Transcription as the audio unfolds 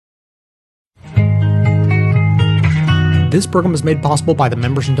This program is made possible by the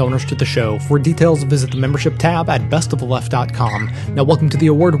members and donors to the show. For details, visit the membership tab at bestoftheleft.com. Now, welcome to the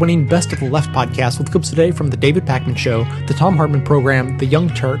award-winning Best of the Left podcast with clips today from The David Pakman Show, The Thom Hartmann Program, The Young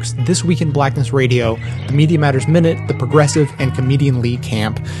Turks, This Week in Blackness Radio, The Media Matters Minute, The Progressive, and Comedian Lee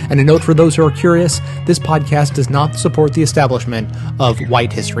Camp. And a note for those who are curious, this podcast does not support the establishment of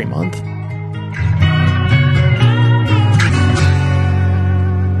White History Month.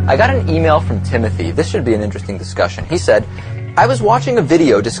 I got an email from Timothy. This should be an interesting discussion. He said, I was watching a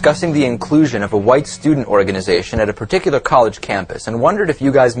video discussing the inclusion of a white student organization at a particular college campus and wondered if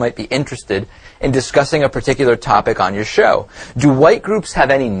you guys might be interested in discussing a particular topic on your show. Do white groups have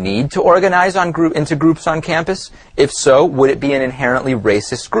any need to organize into groups on campus? If so, would it be an inherently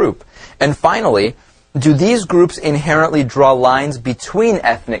racist group? And finally, do these groups inherently draw lines between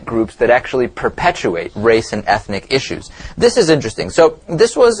ethnic groups that actually perpetuate race and ethnic issues? This is interesting. So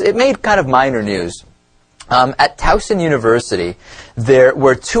it made kind of minor news. At Towson University,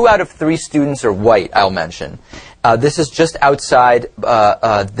 where 2 out of 3 students are white, I'll mention. This is just outside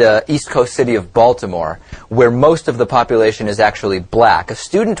the East Coast city of Baltimore, where most of the population is actually black. A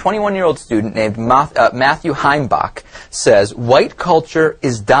 21-year-old student named Matthew Heimbach says, white culture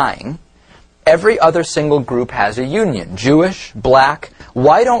is dying. Every other single group has a union, Jewish, black.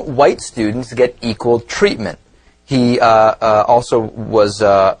 Why don't white students get equal treatment? He also was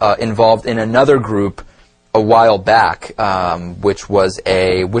involved in another group a while back, which was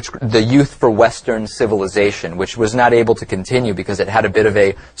the Youth for Western Civilization, which was not able to continue because it had a bit of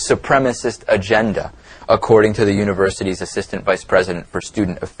a supremacist agenda, according to the university's assistant vice president for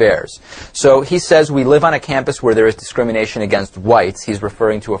student affairs. So he says we live on a campus where there is discrimination against whites. He's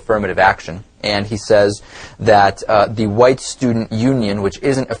referring to affirmative action. And he says that the White Student Union, which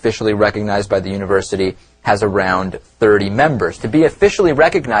isn't officially recognized by the university, has around 30 members. To be officially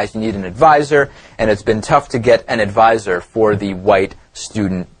recognized, you need an advisor, and it's been tough to get an advisor for the White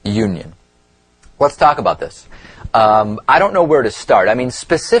Student Union. Let's talk about this. I don't know where to start. I mean,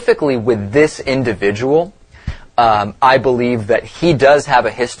 specifically with this individual, I believe that he does have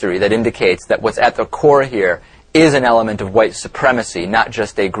a history that indicates that what's at the core here is an element of white supremacy, not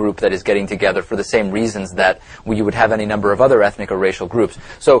just a group that is getting together for the same reasons that you would have any number of other ethnic or racial groups.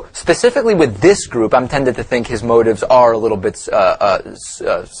 So specifically with this group, I'm tended to think his motives are a little bit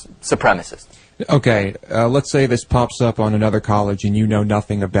supremacist. Okay, let's say this pops up on another college and you know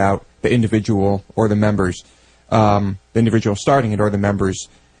nothing about the individual or the members, the individual starting it or the members.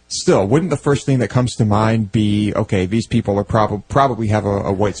 Still, wouldn't the first thing that comes to mind be, okay, these people are probably have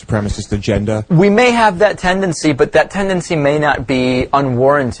a white supremacist agenda? We may have that tendency, but that tendency may not be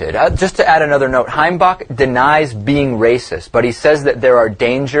unwarranted. Just to add another note, Heimbach denies being racist, but he says that there are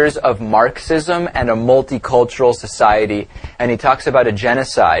dangers of Marxism and a multicultural society, and he talks about a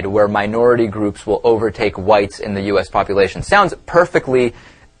genocide where minority groups will overtake whites in the U.S. population. Sounds perfectly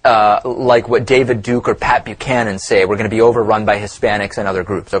like what David Duke or Pat Buchanan say, we're going to be overrun by Hispanics and other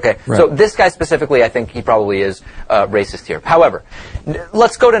groups, okay? Right. So this guy specifically, I think he probably is racist here. However,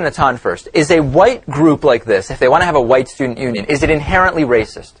 let's go to Natan first. Is a white group like this, if they want to have a white student union, is it inherently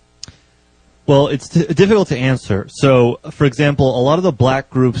racist? Well, it's difficult to answer. So, for example, a lot of the black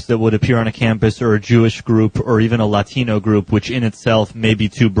groups that would appear on a campus, or a Jewish group, or even a Latino group, which in itself may be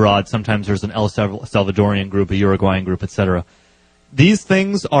too broad. Sometimes there's an El Salvadorian group, a Uruguayan group, etc. These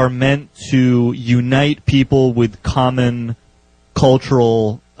things are meant to unite people with common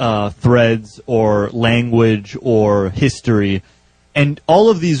cultural threads or language or history. And all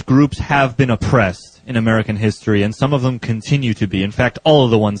of these groups have been oppressed in American history, and some of them continue to be. In fact, all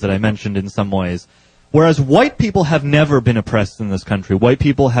of the ones that I mentioned in some ways. Whereas white people have never been oppressed in this country. White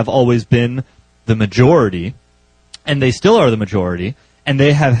people have always been the majority, and they still are the majority, and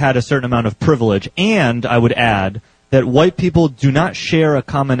they have had a certain amount of privilege. And I would add that white people do not share a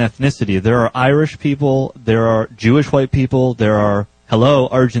common ethnicity. There are Irish people, there are Jewish white people, there are,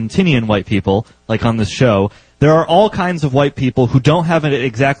 Argentinian white people, like on this show. There are all kinds of white people who don't have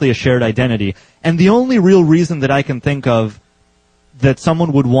exactly a shared identity. And the only real reason that I can think of that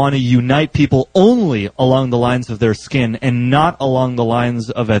someone would want to unite people only along the lines of their skin and not along the lines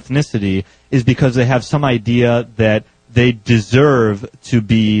of ethnicity is because they have some idea that they deserve to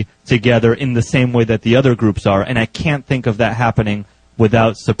be together in the same way that the other groups are, and I can't think of that happening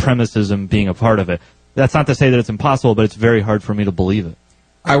without supremacism being a part of it. That's not to say that it's impossible, but it's very hard for me to believe it.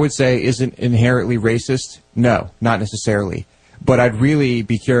 I would say, isn't inherently racist? No, not necessarily. But I'd really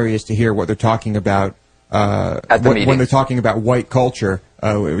be curious to hear what they're talking about when they're talking about white culture.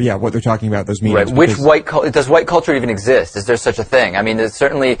 what they're talking about, those meetings. Right. Does white culture even exist? Is there such a thing? I mean, there's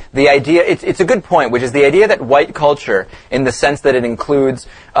certainly the idea, it's a good point, which is the idea that white culture, in the sense that it includes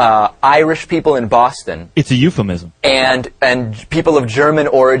Irish people in Boston. It's a euphemism. And people of German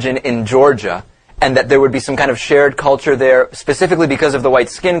origin in Georgia, and that there would be some kind of shared culture there, specifically because of the white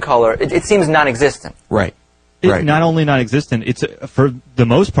skin color, it seems non-existent. Right. Not only non-existent, for the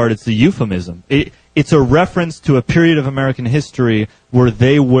most part, it's a euphemism. It's a reference to a period of American history where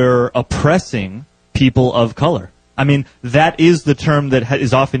they were oppressing people of color. I mean, that is the term that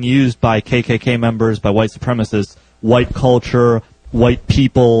is often used by KKK members, by white supremacists: white culture, white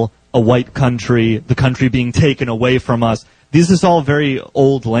people, a white country, the country being taken away from us. This is all very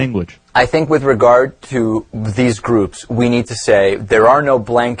old language. I think with regard to these groups, we need to say there are no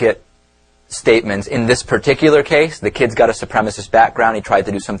blanket statements. In this particular case, the kid's got a supremacist background. He tried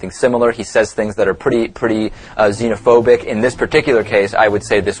to do something similar. He says things that are pretty xenophobic. In this particular case, I would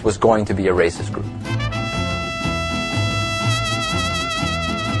say this was going to be a racist group.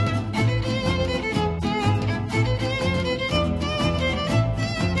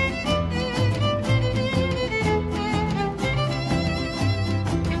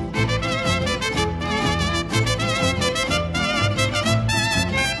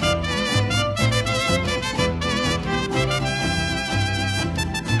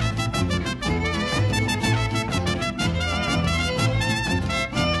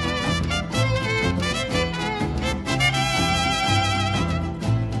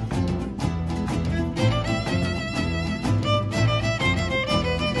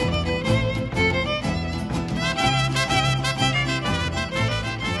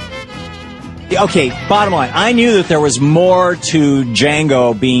 Okay, bottom line, I knew that there was more to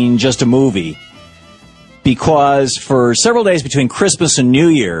Django being just a movie because for several days between Christmas and New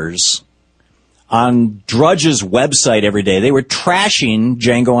Year's, on Drudge's website every day, they were trashing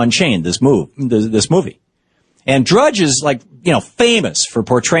Django Unchained, this movie. And Drudge is famous for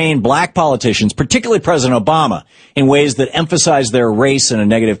portraying black politicians, particularly President Obama, in ways that emphasize their race in a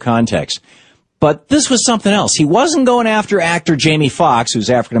negative context. But this was something else. He wasn't going after actor Jamie Foxx,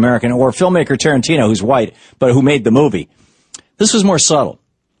 who's African-American, or filmmaker Tarantino, who's white, but who made the movie. This was more subtle.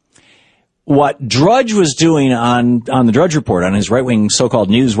 What Drudge was doing on the Drudge Report, on his right-wing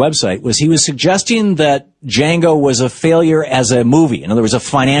so-called news website, was he was suggesting that Django was a failure as a movie. In other words, a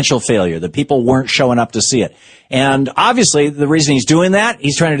financial failure, that people weren't showing up to see it. And obviously, the reason he's doing that,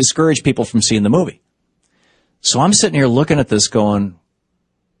 he's trying to discourage people from seeing the movie. So I'm sitting here looking at this going,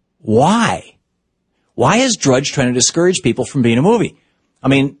 why? Why is Drudge trying to discourage people from being a movie? I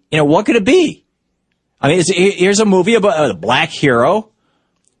mean, what could it be? I mean, here's a movie about a black hero.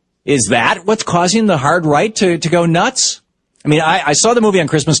 Is that what's causing the hard right to go nuts? I mean, I saw the movie on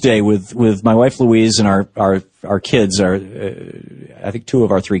Christmas Day with my wife Louise and our kids, I think 2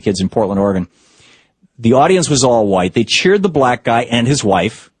 of our 3 kids in Portland, Oregon. The audience was all white. They cheered the black guy and his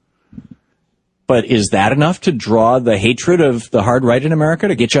wife. But is that enough to draw the hatred of the hard right in America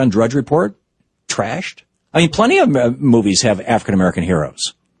to get you on Drudge Report? Trashed? I mean, plenty of movies have African-American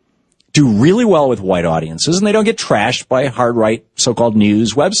heroes. Do really well with white audiences, and they don't get trashed by hard right so-called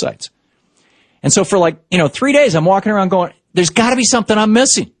news websites. And so for 3 days, I'm walking around going, there's got to be something I'm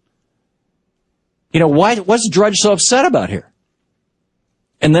missing. What's Drudge so upset about here?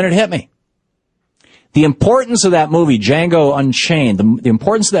 And then it hit me. The importance of that movie, Django Unchained, the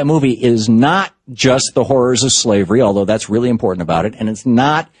importance of that movie is not just the horrors of slavery, although that's really important about it, and it's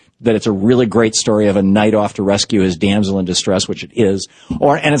not that it's a really great story of a knight off to rescue his damsel in distress, which it is,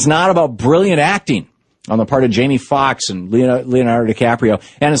 and it's not about brilliant acting on the part of Jamie Foxx and Leonardo DiCaprio,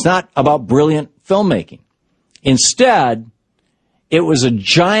 and it's not about brilliant filmmaking. Instead, it was a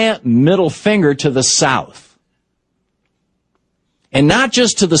giant middle finger to the South. And not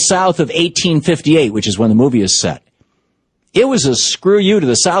just to the South of 1858, which is when the movie is set. It was a screw you to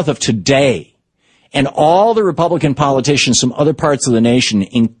the South of today. And all the Republican politicians from other parts of the nation,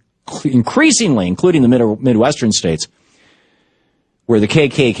 increasingly, including the Midwestern states, where the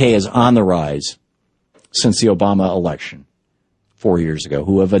KKK is on the rise since the Obama election 4 years ago,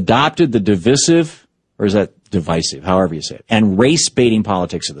 who have adopted the divisive, or is that divisive, however you say it, and race-baiting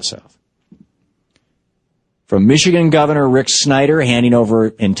politics of the South. From Michigan Governor Rick Snyder handing over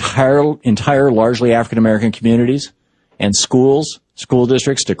entire largely African-American communities and school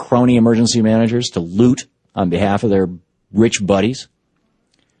districts to crony emergency managers to loot on behalf of their rich buddies,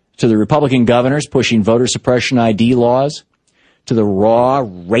 to the Republican governors pushing voter suppression ID laws, to the raw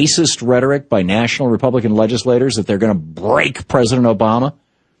racist rhetoric by national Republican legislators that they're going to break President Obama,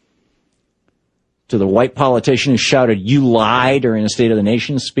 to the white politician who shouted, "You lie," during a State of the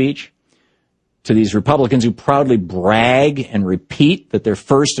Nation speech, to these Republicans who proudly brag and repeat that their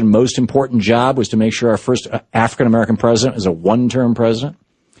first and most important job was to make sure our first African-American president is a one-term president.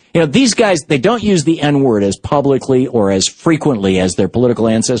 You know, these guys, they don't use the N-word as publicly or as frequently as their political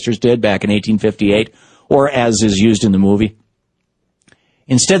ancestors did back in 1858, or as is used in the movie.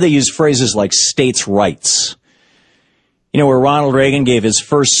 Instead, they use phrases like states' rights. You know, where Ronald Reagan gave his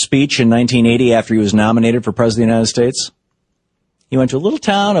first speech in 1980 after he was nominated for President of the United States? He went to a little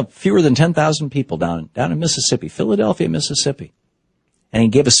town of fewer than 10,000 people down in Mississippi, Philadelphia, Mississippi. And he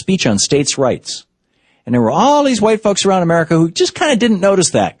gave a speech on states' rights. And there were all these white folks around America who just kind of didn't notice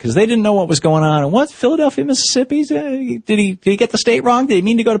that because they didn't know what was going on. And what's Philadelphia, Mississippi? Did he get the state wrong? Did he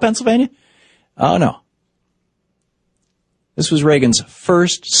mean to go to Pennsylvania? Oh, no. This was Reagan's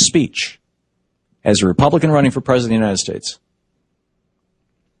first speech as a Republican running for President of the United States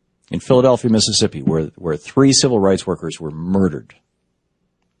in Philadelphia, Mississippi, where 3 civil rights workers were murdered.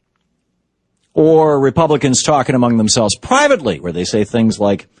 Or Republicans talking among themselves privately, where they say things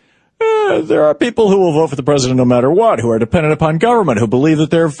like, there are people who will vote for the president no matter what, who are dependent upon government, who believe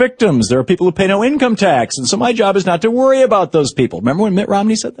that they're victims. There are people who pay no income tax, and so my job is not to worry about those people. Remember when Mitt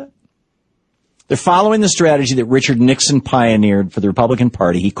Romney said that? They're following the strategy that Richard Nixon pioneered for the Republican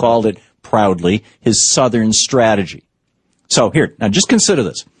Party. He called it, proudly, his Southern strategy. So here, now just consider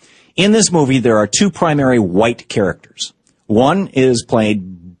this. In this movie, there are 2 primary white characters. One is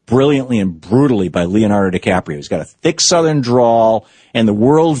played brilliantly and brutally by Leonardo DiCaprio. He's got a thick Southern drawl and the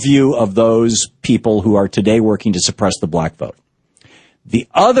worldview of those people who are today working to suppress the black vote. The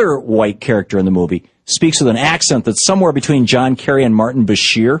other white character in the movie speaks with an accent that's somewhere between John Kerry and Martin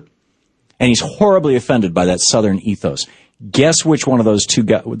Bashir, and he's horribly offended by that Southern ethos. Guess which one of those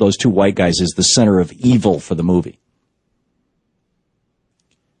two white guys is the center of evil for the movie?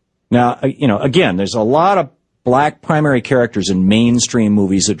 Now, you know, again, there's a lot of black primary characters in mainstream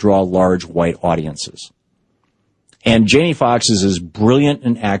movies that draw large white audiences. And Jamie Foxx is as brilliant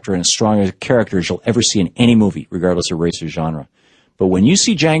an actor and as strong a character as you'll ever see in any movie, regardless of race or genre. But when you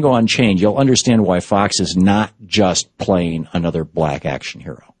see Django Unchained, you'll understand why Foxx is not just playing another black action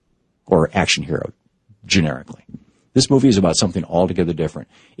hero, or action hero generically. This movie is about something altogether different.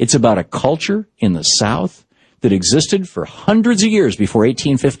 It's about a culture in the South that existed for hundreds of years before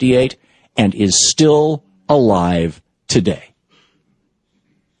 1858 and is still alive today.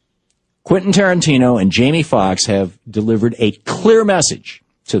 Quentin Tarantino and Jamie Foxx have delivered a clear message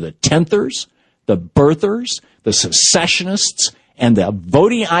to the tenthers, the birthers, the secessionists, and the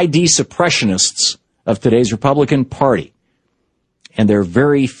voting ID suppressionists of today's Republican Party. And there are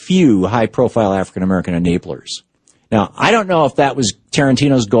very few high-profile African-American enablers. Now, I don't know if that was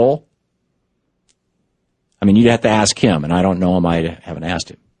Tarantino's goal. I mean, you'd have to ask him, and I don't know him. I haven't asked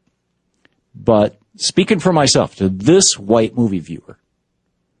him. But speaking for myself, to this white movie viewer,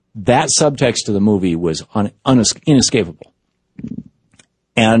 that subtext of the movie was inescapable.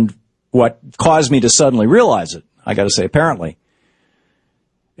 And what caused me to suddenly realize it, I got to say, apparently,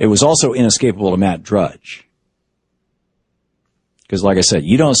 it was also inescapable to Matt Drudge. Because, like I said,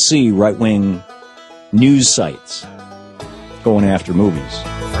 you don't see right-wing news sites going after movies.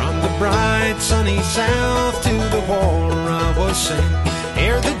 From the bright sunny south to the war I was sent,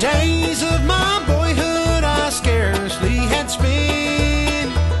 ere the days of my boyhood I scarcely had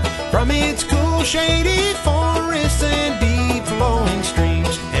spent. From its cool shady forests and deep flowing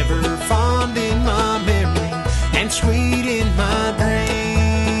streams, ever fond in my memory and sweet in my dreams.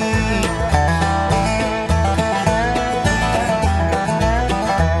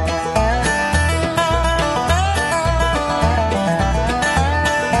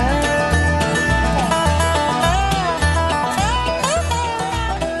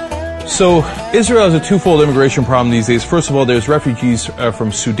 So Israel has a twofold immigration problem these days. First of all, there's refugees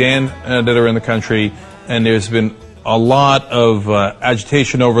from Sudan that are in the country, and there's been a lot of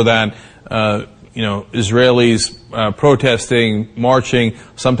agitation over that. Israelis protesting, marching,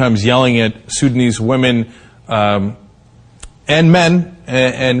 sometimes yelling at Sudanese women and men,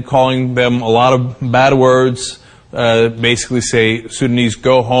 and calling them a lot of bad words. Basically say, Sudanese,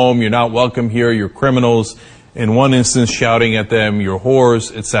 go home, you're not welcome here, you're criminals. In one instance, shouting at them, you're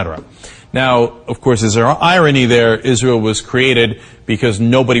whores, etc. Now, of course, there's an irony there. Israel was created because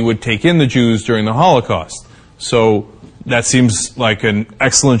nobody would take in the Jews during the Holocaust. So that seems like an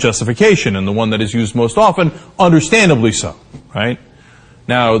excellent justification, and the one that is used most often, understandably so, right?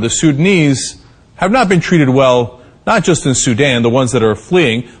 Now, the Sudanese have not been treated well, not just in Sudan, the ones that are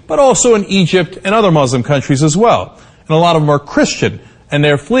fleeing, but also in Egypt and other Muslim countries as well. And a lot of them are Christian, and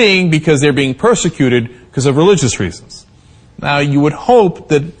they're fleeing because they're being persecuted because of religious reasons. Now, you would hope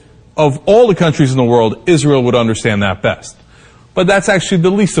that of all the countries in the world, Israel would understand that best. But that's actually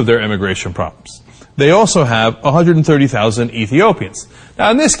the least of their immigration problems. They also have 130,000 Ethiopians.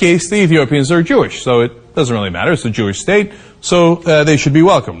 Now, in this case, the Ethiopians are Jewish, so it doesn't really matter. It's a Jewish state, so they should be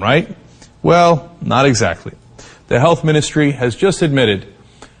welcome, right? Well, not exactly. The health ministry has just admitted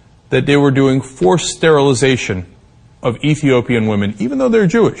that they were doing forced sterilization of Ethiopian women, even though they're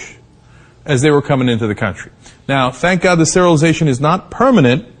Jewish, as they were coming into the country. Now, thank God the sterilization is not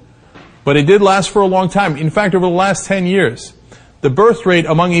permanent, but it did last for a long time. In fact, over the last 10 years, the birth rate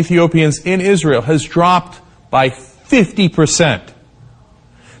among Ethiopians in Israel has dropped by 50%.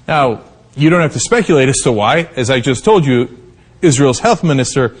 Now, you don't have to speculate as to why. As I just told you, Israel's health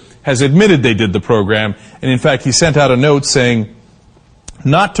minister has admitted they did the program, and in fact, he sent out a note saying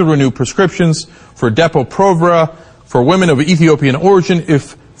not to renew prescriptions for Depo-Provera for women of Ethiopian origin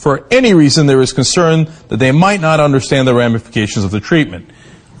if for any reason there is concern that they might not understand the ramifications of the treatment.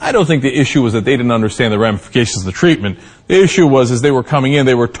 I don't think the issue was that they didn't understand the ramifications of the treatment. The issue was as they were coming in,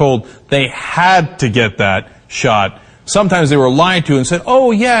 they were told they had to get that shot. Sometimes they were lied to and said, oh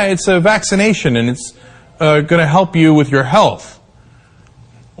yeah, it's a vaccination and it's going to help you with your health.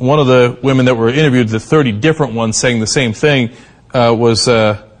 One of the women that were interviewed, the 30 different ones saying the same thing, was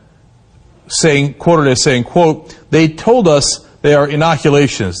quoted as saying, quote, they told us they are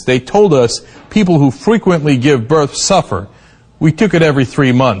inoculations. They told us people who frequently give birth suffer. We took it every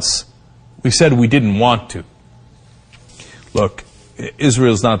 3 months. We said we didn't want to. Look,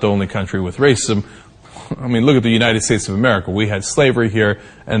 Israel's not the only country with racism. I mean, look at the United States of America. We had slavery here,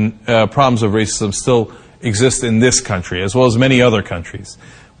 and problems of racism still exist in this country, as well as many other countries.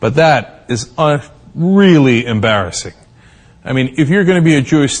 But that is really embarrassing. I mean, if you're going to be a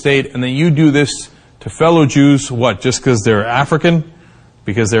Jewish state and then you do this to fellow Jews, what, just because they're African?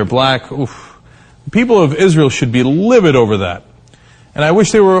 Because they're black? Oof. The people of Israel should be livid over that. And I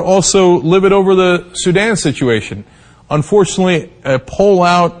wish they were also livid over the Sudan situation. Unfortunately, a poll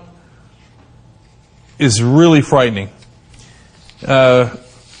out is really frightening.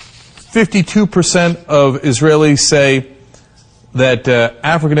 52% of Israelis say that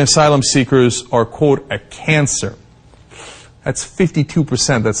African asylum seekers are, quote, a cancer. That's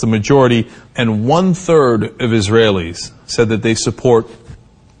 52%. That's the majority. And 1/3 of Israelis said that they support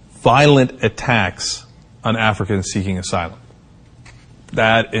violent attacks on Africans seeking asylum.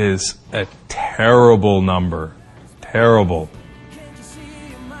 That is a terrible number. Terrible.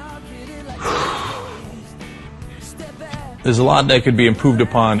 There's a lot that could be improved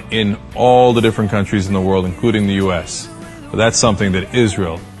upon in all the different countries in the world, including the U.S. But that's something that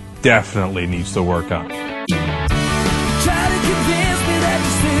Israel definitely needs to work on.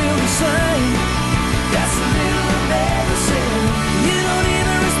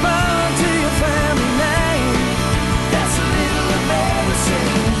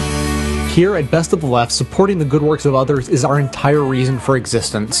 Here at Best of the Left, supporting the good works of others is our entire reason for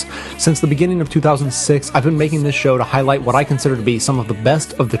existence. Since the beginning of 2006, I've been making this show to highlight what I consider to be some of the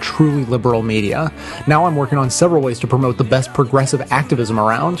best of the truly liberal media. Now I'm working on several ways to promote the best progressive activism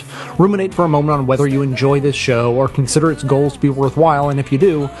around. Ruminate for a moment on whether you enjoy this show or consider its goals to be worthwhile, and if you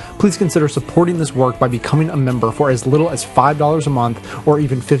do, please consider supporting this work by becoming a member for as little as $5 a month or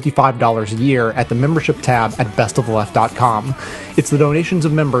even $55 a year at the membership tab at bestoftheleft.com. It's the donations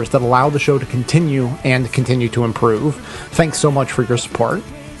of members that allow the show to continue and continue to improve. Thanks so much for your support.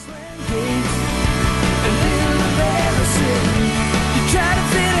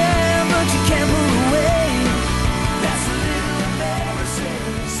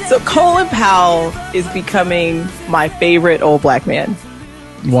 So Colin Powell is becoming my favorite old black man.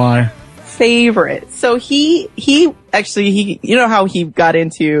 Why? Favorite. So he you know how he got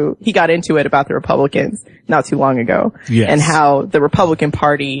into it about the Republicans not too long ago. Yes. And how the Republican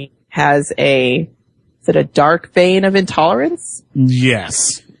Party has is it a dark vein of intolerance?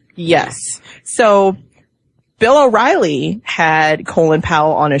 Yes. Yes. So Bill O'Reilly had Colin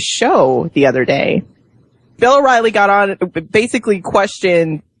Powell on a show the other day. Bill O'Reilly got on, basically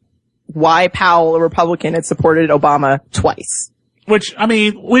questioned why Powell, a Republican, had supported Obama twice. Which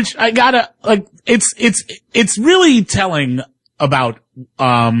I gotta, like, it's really telling about,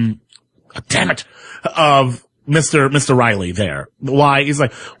 damn it, of Mr. Riley there. Why? He's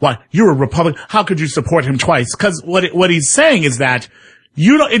like, why? You're a Republican. How could you support him twice? Cause what he's saying is that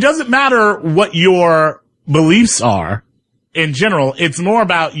it doesn't matter what your beliefs are. In general, it's more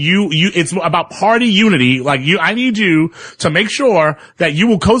about it's about party unity. Like I need you to make sure that you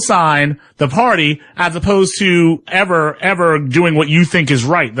will co-sign the party as opposed to ever doing what you think is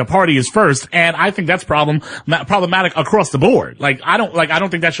right. The party is first. And I think that's problematic across the board. I don't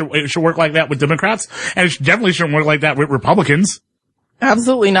think that it should work like that with Democrats. And it definitely shouldn't work like that with Republicans.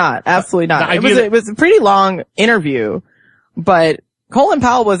 Absolutely not. Absolutely not. It was a pretty long interview, But Colin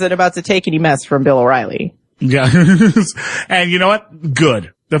Powell wasn't about to take any mess from Bill O'Reilly. Yeah. And you know what?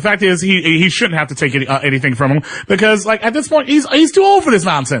 Good. The fact is, he shouldn't have to take anything from him because, like, at this point, he's too old for this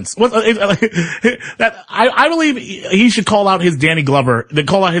nonsense. I believe he should call out his Danny Glover,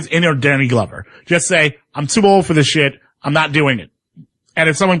 call out his inner Danny Glover. Just say, I'm too old for this shit. I'm not doing it. And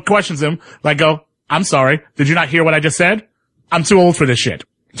if someone questions him, like, go, I'm sorry. Did you not hear what I just said? I'm too old for this shit.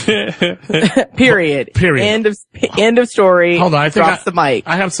 Period. End of story. Hold on. I think drops the mic.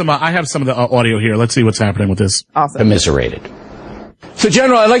 I have some of the audio here. Let's see what's happening with this. Awesome. Commiserated. So,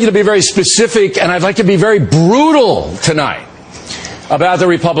 General, I'd like you to be very specific, and I'd like to be very brutal tonight about the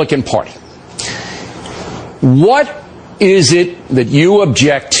Republican Party. What is it that you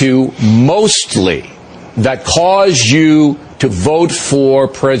object to mostly that caused you to vote for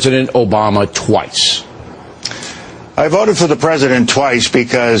President Obama twice? I voted for the president twice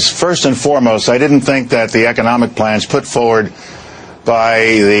because, first and foremost, I didn't think that the economic plans put forward by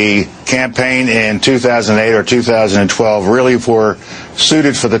the campaign in 2008 or 2012 really were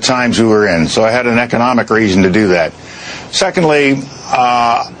suited for the times we were in. So I had an economic reason to do that. Secondly,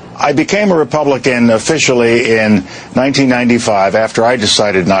 I became a Republican officially in 1995 after I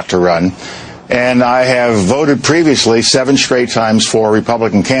decided not to run. And I have voted previously 7 straight times for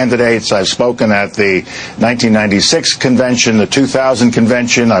Republican candidates. I've spoken at the 1996 convention, the 2000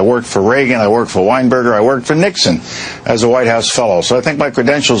 convention. I worked for Reagan. I worked for Weinberger. I worked for Nixon as a White House fellow. So I think my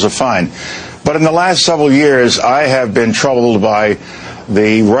credentials are fine. But in the last several years, I have been troubled by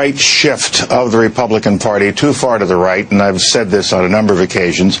the right shift of the Republican Party too far to the right, and I've said this on a number of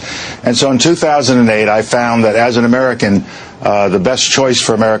occasions. And so in 2008, I found that as an American, the best choice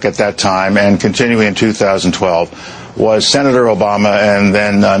for America at that time, and continuing in 2012, was Senator Obama and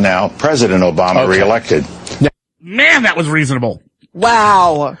then now President Obama reelected. Man, that was reasonable.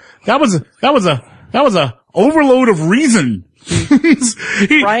 Wow. That was a overload of reason.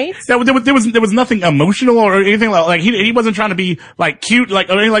 Right? There was nothing emotional or anything like he wasn't trying to be like cute, like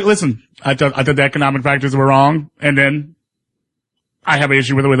listen, I thought the economic factors were wrong, and then I have an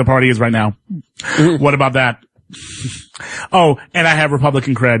issue with the way the party is right now. What about that? Oh, and I have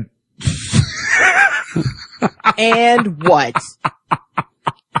Republican cred. And what?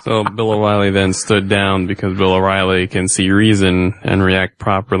 So Bill O'Reilly then stood down because Bill O'Reilly can see reason and react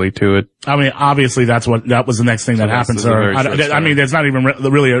properly to it. I mean, obviously that was the next thing that happened, sir. I mean, there's not even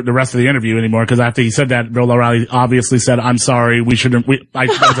really the rest of the interview anymore, because after he said that, Bill O'Reilly obviously said, "I'm sorry,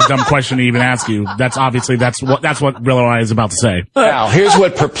 that was a dumb question to even ask you." That's what Bill O'Reilly is about to say. Now, here's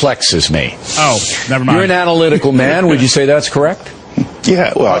what perplexes me. Oh, never mind. You're an analytical man. Would you say that's correct?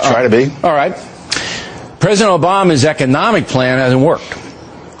 Yeah, well, I try to be. All right. President Obama's economic plan hasn't worked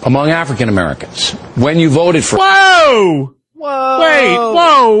among African Americans. When you voted for... Whoa!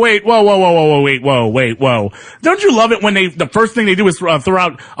 Whoa! Wait. Don't you love it when the first thing they do is throw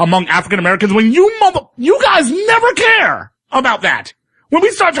out among African Americans when you guys never care about that. When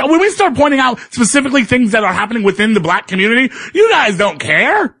we start pointing out specifically things that are happening within the black community, you guys don't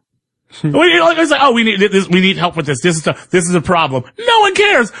care. It's like, oh, we need help with this. This is a problem. No one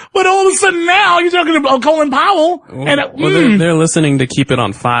cares. But all of a sudden now you're talking about Colin Powell. They're listening to keep it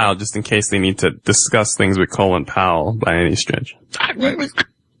on file just in case they need to discuss things with Colin Powell by any stretch. For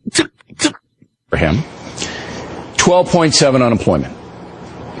him, 12.7 unemployment.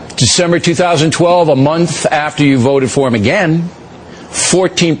 December 2012, a month after you voted for him again,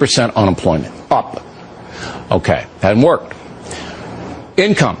 14% unemployment. Up. Okay, hadn't worked.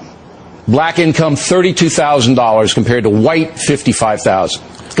 Income. Black income, $32,000 compared to white, $55,000.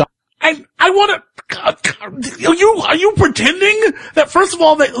 I want to. Are you pretending that, first of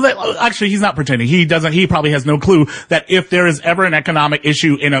all, that actually he's not pretending. He probably has no clue that if there is ever an economic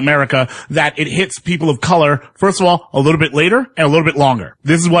issue in America, that it hits people of color, first of all, a little bit later and a little bit longer.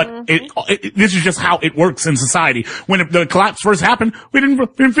 This is what this is just how it works in society. When the collapse first happened, we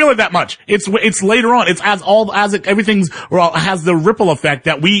didn't feel it that much. It's later on. It's everything's has the ripple effect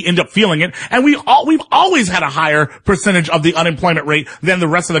that we end up feeling it. And we've always had a higher percentage of the unemployment rate than the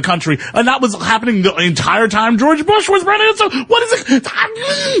rest of the country. And that was happening the entire time George Bush was president. So what is it?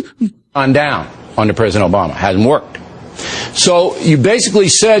 On down under President Obama. Hasn't worked. So you basically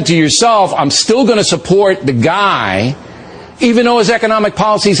said to yourself, I'm still going to support the guy, even though his economic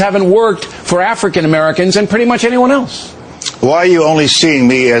policies haven't worked for African Americans and pretty much anyone else. Why are you only seeing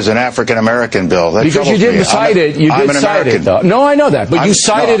me as an African American, Bill? That because you did cite it. You did cite it, though. No, I know that. But you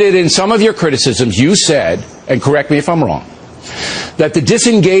cited it in some of your criticisms. You said, and correct me if I'm wrong, that the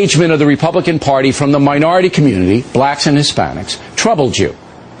disengagement of the Republican Party from the minority community, blacks and Hispanics, troubled you.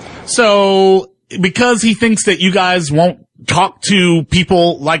 So, because he thinks that you guys won't talk to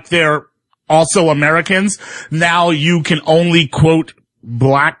people like they're also Americans, now you can only quote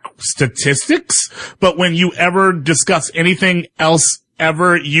black statistics, but when you ever discuss anything else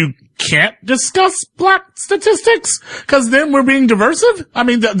ever, you can't discuss black statistics, because then we're being divisive?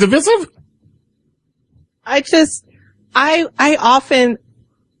 I often,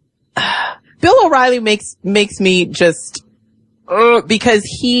 Bill O'Reilly makes me just, because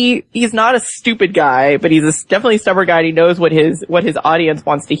he's not a stupid guy, but he's definitely a stubborn guy, and he knows what his audience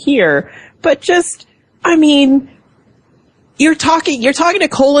wants to hear. But just, you're talking to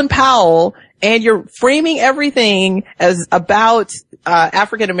Colin Powell, and you're framing everything as about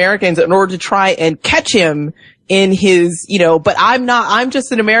African Americans in order to try and catch him in his, but I'm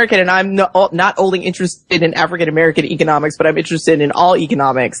just an American, and I'm not only interested in African American economics, but I'm interested in all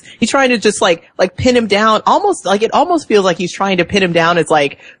economics. He's trying to just like pin him down, it almost feels like he's trying to pin him down as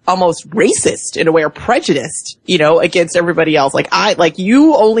almost racist in a way, or prejudiced, against everybody else.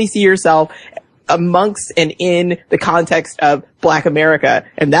 You only see yourself amongst and in the context of Black America,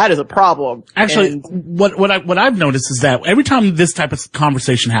 and that is a problem. Actually, what I've noticed is that every time this type of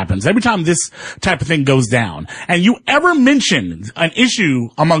conversation happens, every time this type of thing goes down, and you ever mention an issue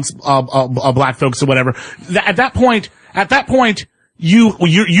amongst black folks or whatever, at that point,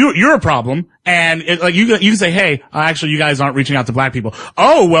 you're a problem, and you say, hey, actually, you guys aren't reaching out to black people.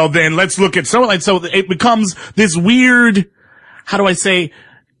 Oh, well, then let's look at so it becomes this weird. How do I say?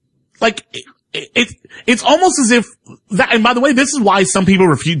 It's almost as if that, and by the way, this is why some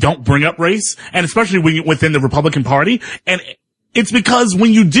people don't bring up race, and especially within the Republican Party, and it's because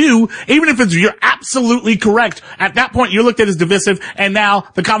when you do, even if you're absolutely correct, at that point you're looked at as divisive, and now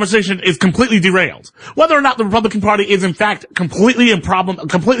the conversation is completely derailed. Whether or not the Republican Party is in fact completely and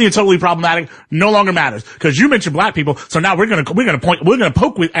totally problematic no longer matters, because you mentioned black people, so now we're gonna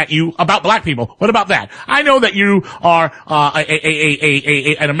poke at you about black people. What about that? I know that you are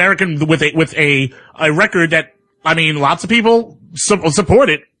an American with a record that, lots of people support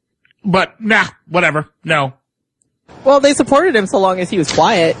it, but whatever. No. Well, they supported him so long as he was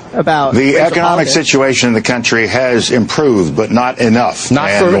quiet about the economic situation in the country has improved, but not enough.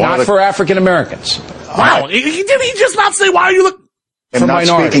 Not for African Americans. Wow, did he just not say why are you looking for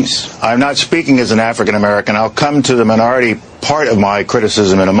minorities? I'm not speaking as an African American. I'll come to the minority part of my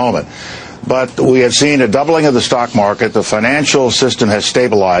criticism in a moment. But we have seen a doubling of the stock market. The financial system has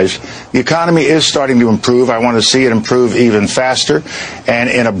stabilized. The economy is starting to improve. I want to see it improve even faster and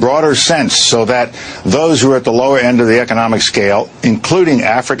in a broader sense, so that those who are at the lower end of the economic scale, including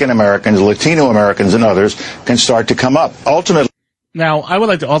African Americans, Latino Americans, and others, can start to come up. Ultimately. Now, I would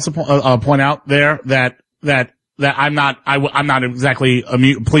like to also point out there that I'm not exactly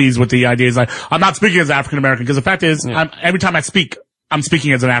pleased with the ideas. I'm not speaking as African American, because the fact is, every time I speak, I'm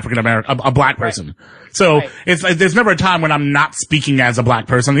speaking as an African American, a black person. Right. So there's never a time when I'm not speaking as a black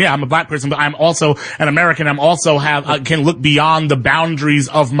person. Yeah, I'm a black person, but I'm also an American. I'm also can look beyond the boundaries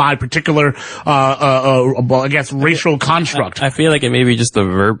of my particular, I guess, racial construct. I feel like it may be just the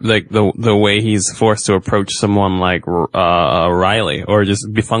verb, the way he's forced to approach someone like Riley, or just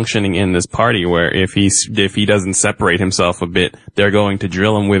be functioning in this party, where if he doesn't separate himself a bit, they're going to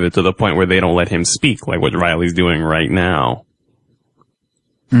drill him with it to the point where they don't let him speak, like what Riley's doing right now.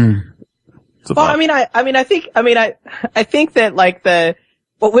 Well, I think that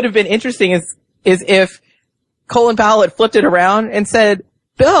what would have been interesting is if Colin Powell had flipped it around and said,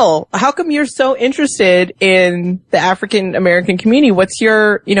 Bill, how come you're so interested in the African American community? Why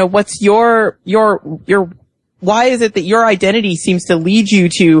is it that your identity seems to lead you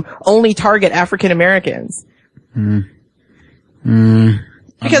to only target African Americans? Because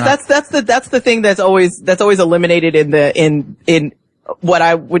that's the thing that's always eliminated in what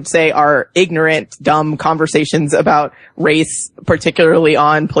I would say are ignorant, dumb conversations about race, particularly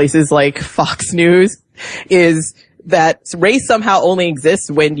on places like Fox News, is that race somehow only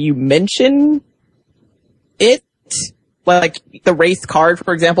exists when you mention it. Like the race card,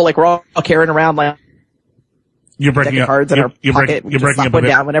 for example, we're all carrying around you're breaking up cards in our pocket. You're breaking up one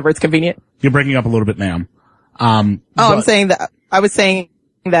down whenever it's convenient. You're breaking up a little bit, ma'am. I'm saying that I was saying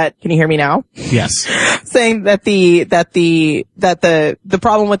that. Can you hear me now? Yes. Saying that the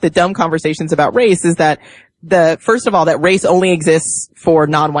problem with the dumb conversations about race is that first of all, that race only exists for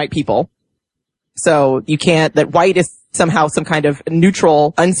non-white people. So that white is somehow some kind of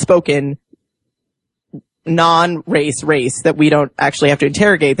neutral, unspoken, non-race race that we don't actually have to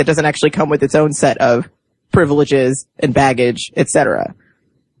interrogate, that doesn't actually come with its own set of privileges and baggage, etc.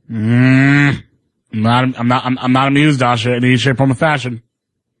 I'm not amused, Dasha, in any shape, form, or fashion.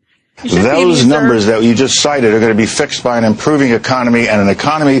 Those numbers that you just cited are going to be fixed by an improving economy and an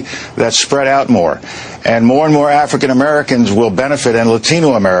economy that's spread out more. And more African Americans will benefit, and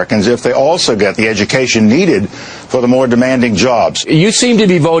Latino Americans, if they also get the education needed for the more demanding jobs. You seem to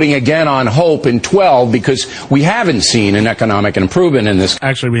be voting again on hope in 12 because we haven't seen an economic improvement in this.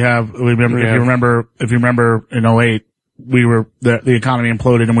 Actually, if you remember in 08, the economy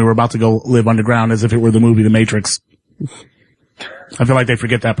imploded and we were about to go live underground as if it were the movie The Matrix. I feel like they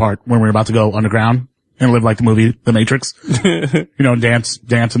forget that part when we're about to go underground and live like the movie The Matrix.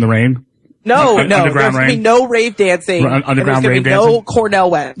 Dance in the rain. No, there's going to be no rave dancing. Underground rave dancing. No Cornel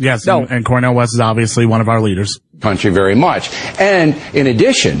West. Yes, no. And Cornel West is obviously one of our leaders. Country very much. And in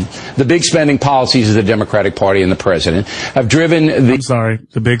addition, the big spending policies of the Democratic Party and the president have driven the... I'm sorry,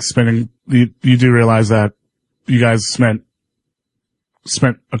 the big spending... You do realize that you guys spent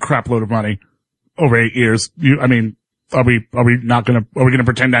a crap load of money over 8 years. Are we gonna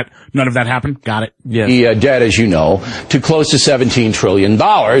pretend that none of that happened? Got it. Yeah. The debt, as you know, to close to $17 trillion,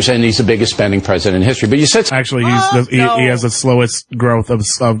 and he's the biggest spending president in history. But you said actually he has the slowest growth of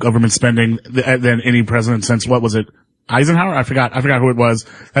government spending than any president since, what was it, Eisenhower? I forgot who it was.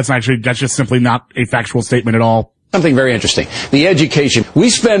 That's just simply not a factual statement at all. Something very interesting. The education. We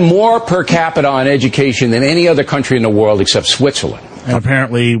spend more per capita on education than any other country in the world except Switzerland. And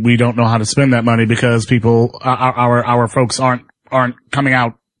apparently we don't know how to spend that money because people, our folks aren't coming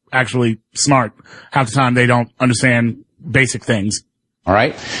out actually smart. Half the time they don't understand basic things. All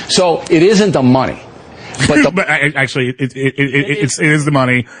right. So it isn't the money. But, but actually, it is the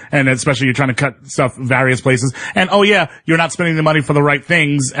money, and especially you're trying to cut stuff various places. And you're not spending the money for the right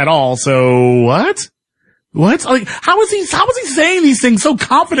things at all. So what? Like, how is he saying these things so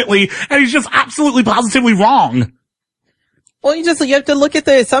confidently, and he's just absolutely positively wrong? Well, you have to look at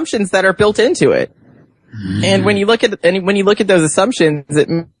the assumptions that are built into it. And when you look at those assumptions, it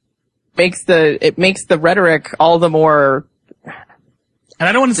makes the rhetoric all the more. And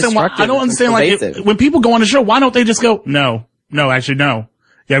I don't understand why. I don't understand when people go on the show, why don't they just go, no, actually, no.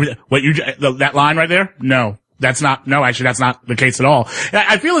 Yeah, that line right there? No. That's not the case at all.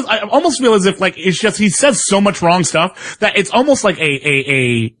 I almost feel as if it's just, he says so much wrong stuff that it's almost like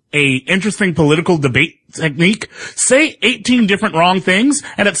a interesting political debate technique. Say 18 different wrong things,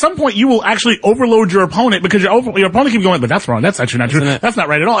 and at some point you will actually overload your opponent because your opponent keeps going, but that's wrong. That's actually not true. That's not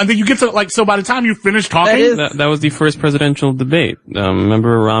right at all. And then you get to so by the time you finish talking. That was the first presidential debate.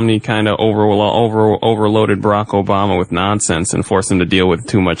 Remember Romney kind of overloaded Barack Obama with nonsense and forced him to deal with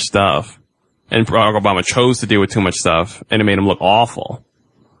too much stuff. And Barack Obama chose to deal with too much stuff, and it made him look awful.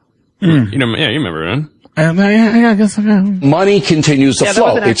 You remember, man. I guess I got. Money continues to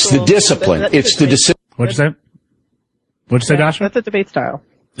flow. It's the discipline. It's the discipline. What'd you say? What'd you say, Dasha? That's a debate style.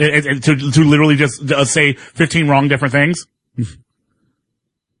 To literally just say 15 wrong different things?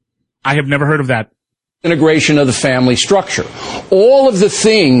 I have never heard of that. Integration of the family structure. All of the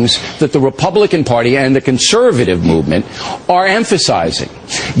things that the Republican Party and the conservative movement are emphasizing.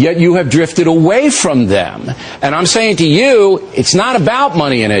 Yet you have drifted away from them. And I'm saying to you, it's not about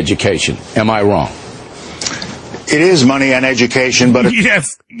money and education. Am I wrong? It is money and education, but...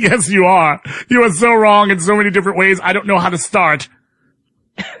 Yes, you are. You are so wrong in so many different ways. I don't know how to start.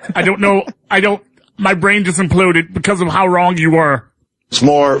 My brain just imploded because of how wrong you were. It's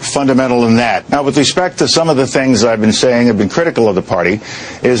more fundamental than that. Now, with respect to some of the things I've been saying, I've been critical of the party,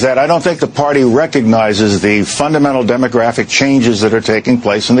 is that I don't think the party recognizes the fundamental demographic changes that are taking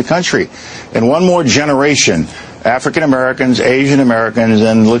place in the country. In one more generation, African Americans, Asian Americans,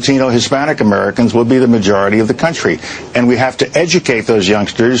 and Latino Hispanic Americans will be the majority of the country. And we have to educate those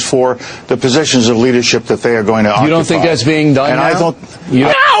youngsters for the positions of leadership that they are going to occupy. You don't think that's being done now? I don't...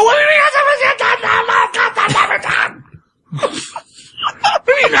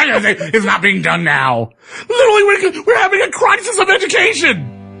 It's not being done now. Literally, we're having a crisis of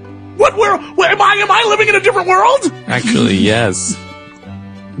education. What? Where am I living in a different world? Actually, yes.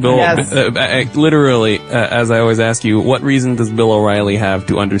 Bill, yes. Literally, as I always ask you, what reason does Bill O'Reilly have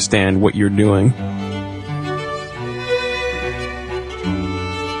to understand what you're doing?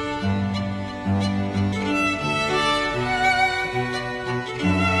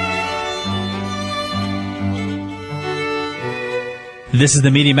 This is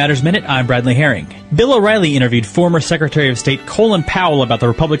the Media Matters Minute. I'm Bradley Herring. Bill O'Reilly interviewed former Secretary of State Colin Powell about the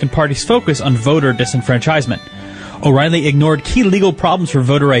Republican Party's focus on voter disenfranchisement. O'Reilly ignored key legal problems for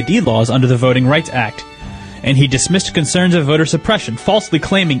voter ID laws under the Voting Rights Act. And he dismissed concerns of voter suppression, falsely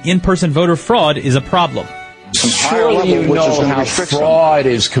claiming in-person voter fraud is a problem. Surely you know how fraud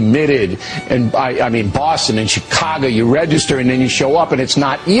is committed. And I mean, Boston and Chicago, you register and then you show up and it's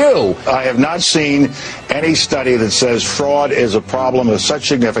not you. I have not seen any study that says fraud is a problem of such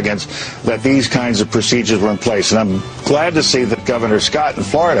significance that these kinds of procedures were in place. And I'm glad to see that Governor Scott in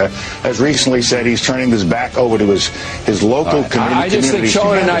Florida has recently said he's turning this back over to his local community. I just think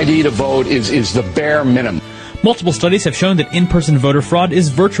showing an ID to vote is the bare minimum. Multiple studies have shown that in-person voter fraud is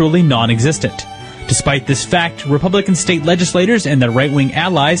virtually non-existent. Despite this fact, Republican state legislators and their right-wing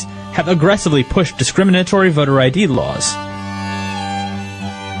allies have aggressively pushed discriminatory voter ID laws.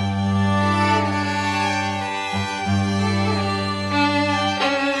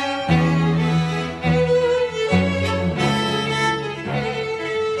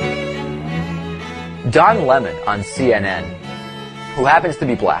 Don Lemon on CNN, who happens to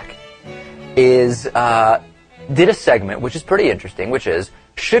be black, did a segment which is pretty interesting, which is,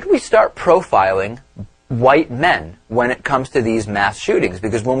 should we start profiling white men when it comes to these mass shootings?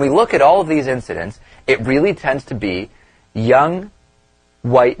 Because when we look at all of these incidents, it really tends to be young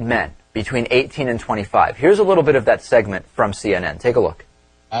white men between 18 and 25. Here's a little bit of that segment from CNN. Take a look.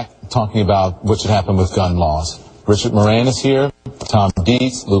 Talking about what should happen with gun laws. Richard Moran is here, Tom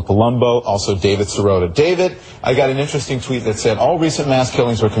Dietz, Lou Palumbo, also David Sirota. David, I got an interesting tweet that said, all recent mass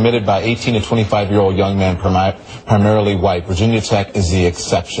killings were committed by 18 to 25-year-old young men, primarily white. Virginia Tech is the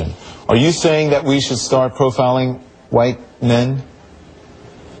exception. Are you saying that we should start profiling white men?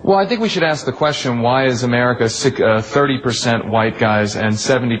 Well, I think we should ask the question, why is America 30% white guys and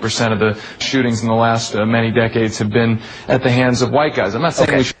 70% of the shootings in the last many decades have been at the hands of white guys? I'm not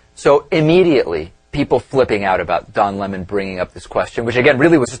saying we should... So immediately, people flipping out about Don Lemon bringing up this question, which again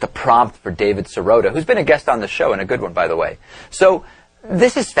really was just a prompt for David Sirota, who's been a guest on the show, and a good one, by the way. So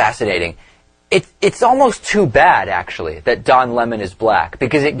this is fascinating. It's almost too bad, actually, that Don Lemon is black,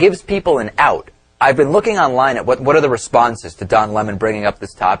 because it gives people an out. I've been looking online at what are the responses to Don Lemon bringing up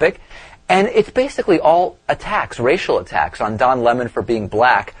this topic, and it's basically all attacks, racial attacks on Don Lemon for being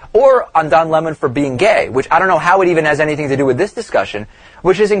black, or on Don Lemon for being gay, which I don't know how it even has anything to do with this discussion,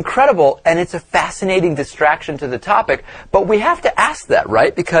 which is incredible, and it's a fascinating distraction to the topic. But we have to ask that,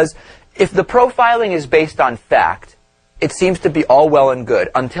 right? Because if the profiling is based on fact, it seems to be all well and good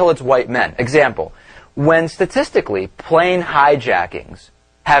until it's white men. Example, when statistically plane hijackings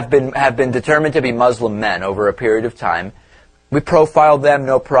have been determined to be Muslim men over a period of time, we profile them,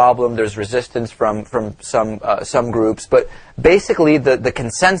 no problem. There's resistance from some groups, but basically the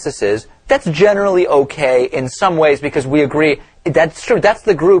consensus is that's generally okay in some ways, because we agree that's true. That's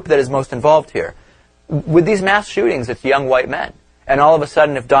the group that is most involved here. With these mass shootings, it's young white men, and all of a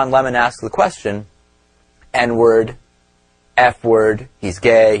sudden, if Don Lemon asks the question, N-word, F-word, he's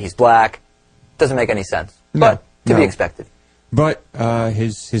gay, he's black, doesn't make any sense. But to be expected. But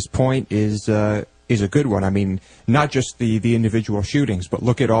his point is a good one. I mean, not just the individual shootings, but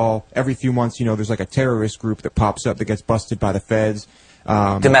look at every few months, there's like a terrorist group that pops up that gets busted by the feds.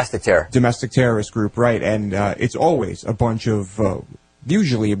 Domestic terror. Domestic terrorist group, right. And it's always a bunch of,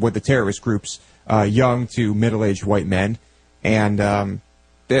 usually with the terrorist groups, young to middle-aged white men. And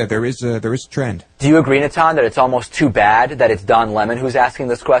there is a trend. Do you agree, Natan, that it's almost too bad that it's Don Lemon who's asking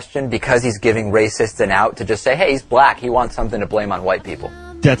this question, because he's giving racists an out to just say, hey, he's black, he wants something to blame on white people?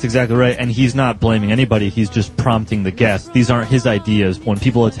 That's exactly right, and he's not blaming anybody, he's just prompting the guest. These aren't his ideas. When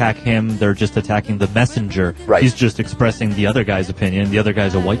people attack him, they're just attacking the messenger. Right. He's just expressing the other guy's opinion. The other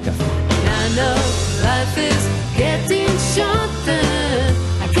guy's a white guy. I know life is getting shorter.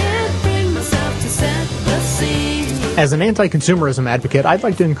 I can't bring myself to set the scene. As an anti-consumerism advocate, I'd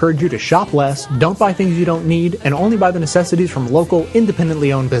like to encourage you to shop less, don't buy things you don't need, and only buy the necessities from local,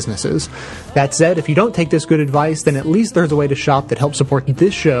 independently owned businesses. That said, if you don't take this good advice, then at least there's a way to shop that helps support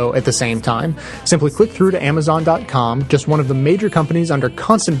this show at the same time. Simply click through to Amazon.com, just one of the major companies under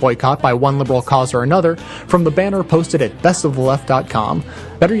constant boycott by one liberal cause or another, from the banner posted at bestoftheleft.com.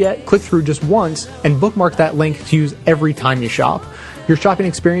 Better yet, click through just once and bookmark that link to use every time you shop. Your shopping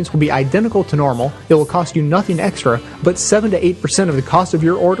experience will be identical to normal. It will cost you nothing extra, but 7 to 8% of the cost of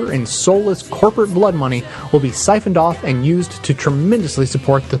your order in soulless corporate blood money will be siphoned off and used to tremendously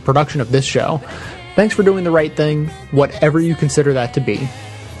support the production of this show. Thanks for doing the right thing, whatever you consider that to be.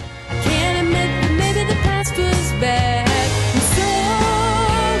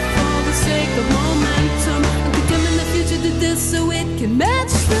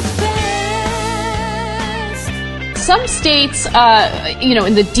 Some states,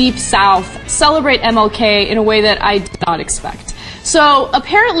 in the deep South, celebrate MLK in a way that I did not expect. So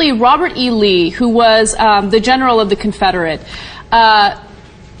apparently Robert E. Lee, who was the general of the Confederate,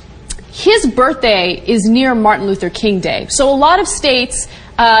 his birthday is near Martin Luther King Day. So a lot of states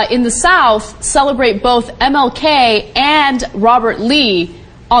in the South celebrate both MLK and Robert Lee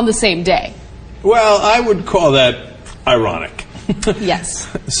on the same day. Well, I would call that ironic. Yes.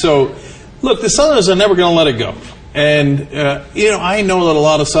 So, look, the Southerners are never going to let it go. And, I know that a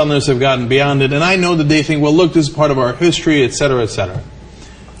lot of Southerners have gotten beyond it, and I know that they think, well, look, this is part of our history, et cetera, et cetera.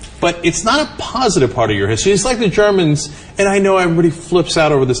 But it's not a positive part of your history. It's like the Germans, and I know everybody flips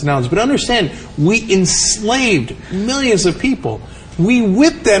out over this analogy, but understand, we enslaved millions of people. We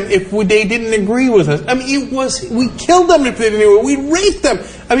whipped them if they didn't agree with us. I mean, we killed them if they didn't agree. We raped them.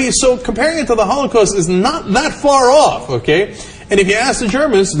 I mean, so comparing it to the Holocaust is not that far off, okay? And if you ask the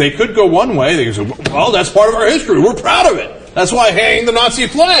Germans, they could go one way. They could say, well, that's part of our history. We're proud of it. That's why I hang the Nazi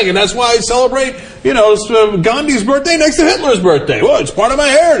flag, and that's why I celebrate, Gandhi's birthday next to Hitler's birthday. Well, it's part of my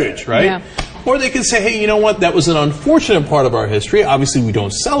heritage, right? Yeah. Or they could say, hey, you know what? That was an unfortunate part of our history. Obviously, we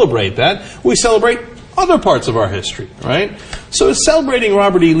don't celebrate that. We celebrate other parts of our history, right? So it's celebrating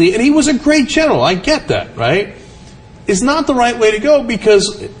Robert E. Lee, and he was a great general. I get that, right? Is not the right way to go,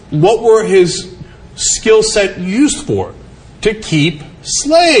 because what were his skill set used for? To keep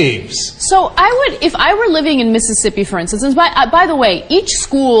slaves. So if I were living in Mississippi, for instance, and by the way, each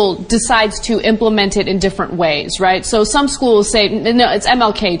school decides to implement it in different ways, right? So some schools say, no, it's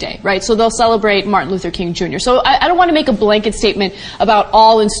MLK Day, right? So they'll celebrate Martin Luther King Jr. So I don't want to make a blanket statement about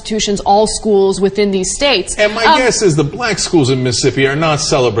all institutions, all schools within these states. And my guess is the black schools in Mississippi are not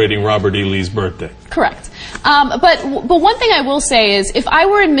celebrating Robert E. Lee's birthday. Correct. But one thing I will say is, if I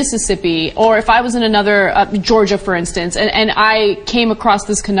were in Mississippi, or if I was in another, Georgia, for instance, and I came across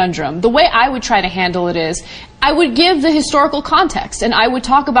this conundrum, the way I would try to handle it is, I would give the historical context, and I would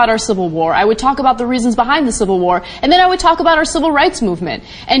talk about our Civil War. I would talk about the reasons behind the Civil War, and then I would talk about our Civil Rights Movement,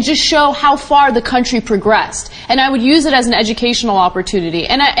 and just show how far the country progressed. And I would use it as an educational opportunity.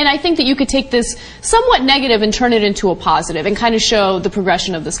 And I think that you could take this somewhat negative and turn it into a positive, and kind of show the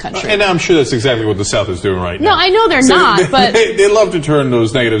progression of this country. And I'm sure that's exactly what the South is doing right now. No, I know they're not, but they love to turn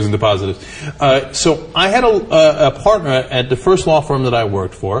those negatives into positives. So I had a partner at the first law firm that I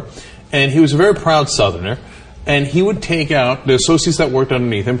worked for, and he was a very proud Southerner. And he would take out the associates that worked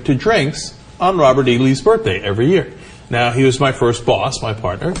underneath him to drinks on Robert E. Lee's birthday every year. Now, he was my first boss, my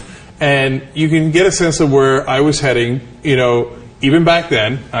partner, and you can get a sense of where I was heading, even back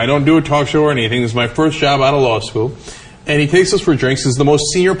then. I don't do a talk show or anything. This is my first job out of law school. And he takes us for drinks. He's the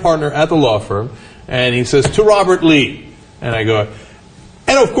most senior partner at the law firm. And he says, to Robert Lee. And I go,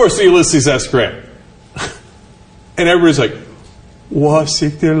 and of course to Ulysses S. Grant. And everybody's like,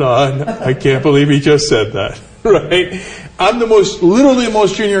 I can't believe he just said that. Right? I'm literally the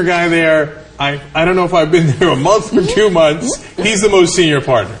most junior guy there. I don't know if I've been there a month or 2 months. He's the most senior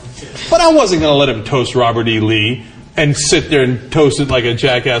partner. But I wasn't going to let him toast Robert E. Lee and sit there and toast it like a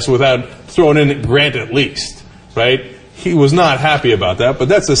jackass without throwing in Grant at least. Right? He was not happy about that, but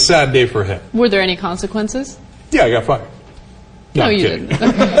that's a sad day for him. Were there any consequences? Yeah, I got fired. No, you didn't.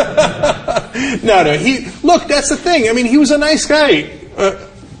 No. Look, that's the thing. I mean, he was a nice guy.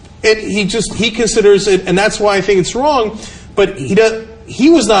 And he considers it, and that's why I think it's wrong, but he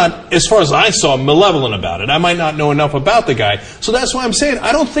was not, as far as I saw, malevolent about it. I might not know enough about the guy. So that's why I'm saying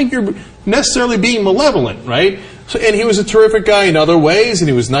I don't think you're necessarily being malevolent, right? So, and he was a terrific guy in other ways, and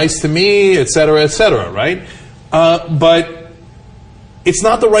he was nice to me, et cetera, right? But it's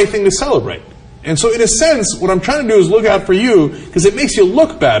not the right thing to celebrate. And so in a sense, what I'm trying to do is look out for you, because it makes you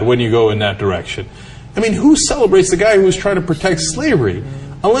look bad when you go in that direction. I mean, who celebrates the guy who was trying to protect slavery?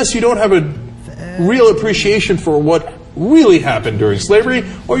 Unless you don't have a real appreciation for what really happened during slavery,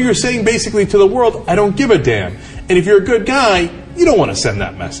 or you're saying basically to the world, I don't give a damn. And if you're a good guy, you don't want to send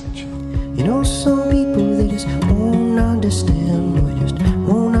that message. Some people, they just won't understand, or just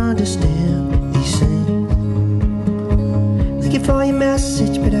won't understand these things. Looking for your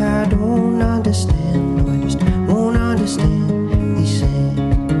message, but I don't understand, or I just won't understand these things.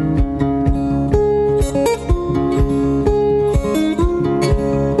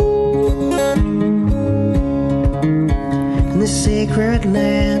 Sacred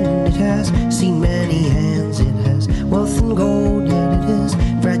land, and it has seen many hands. It has wealth and gold, yet it is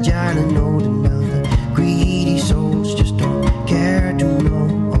fragile and old. And now the greedy souls just don't care to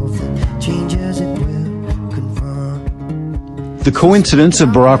know of the changes it will confront. The coincidence of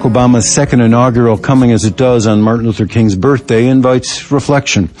Barack Obama's second inaugural coming as it does on Martin Luther King's birthday invites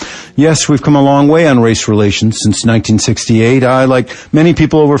reflection. Yes, we've come a long way on race relations since 1968. I, like many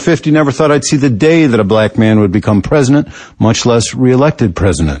people over 50, never thought I'd see the day that a black man would become president, much less re-elected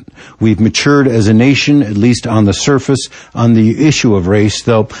president. We've matured as a nation, at least on the surface, on the issue of race,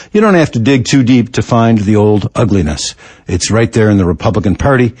 though you don't have to dig too deep to find the old ugliness. It's right there in the Republican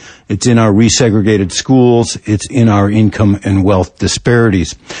Party. It's in our resegregated schools. It's in our income and wealth wealth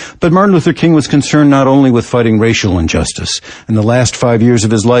disparities. But Martin Luther King was concerned not only with fighting racial injustice. In the last 5 years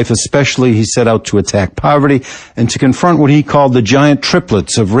of his life especially, he set out to attack poverty and to confront what he called the giant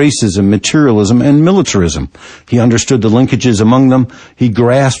triplets of racism, materialism, and militarism. He understood the linkages among them. He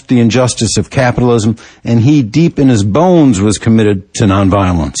grasped the injustice of capitalism, and he, deep in his bones, was committed to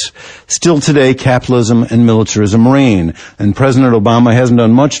nonviolence. Still today, capitalism and militarism reign, and President Obama hasn't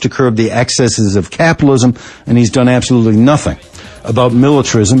done much to curb the excesses of capitalism, and he's done absolutely nothing about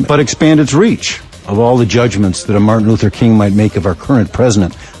militarism but expand its reach. Of all the judgments that a Martin Luther King might make of our current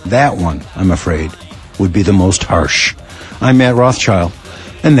president, that one, I'm afraid, would be the most harsh. I'm Matt Rothschild,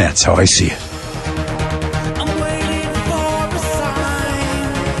 and that's how I see it.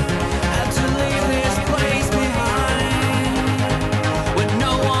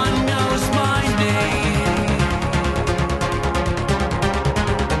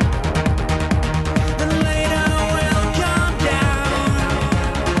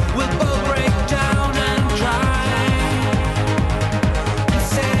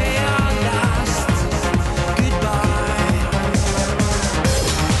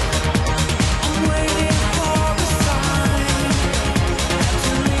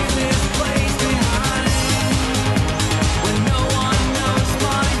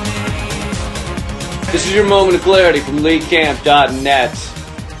 This is your moment of clarity from LeeCamp.net.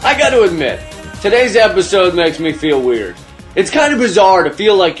 I gotta admit, today's episode makes me feel weird. It's kind of bizarre to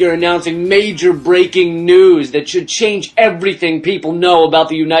feel like you're announcing major breaking news that should change everything people know about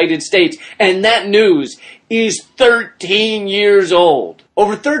the United States, and that news is 13 years old.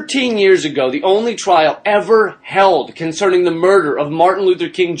 Over 13 years ago, the only trial ever held concerning the murder of Martin Luther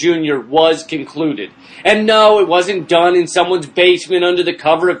King Jr. was concluded. And no, it wasn't done in someone's basement under the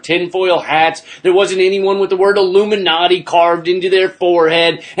cover of tinfoil hats. There wasn't anyone with the word Illuminati carved into their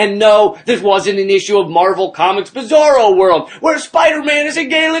forehead. And no, this wasn't an issue of Marvel Comics' Bizarro World, where Spider-Man is a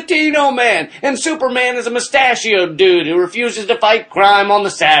gay Latino man, and Superman is a mustachioed dude who refuses to fight crime on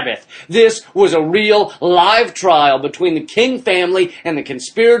the Sabbath. This was a real, live trial between the King family and the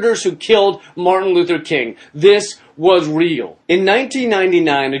conspirators who killed Martin Luther King. This was real. In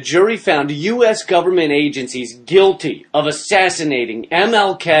 1999, a jury found U.S. government agencies guilty of assassinating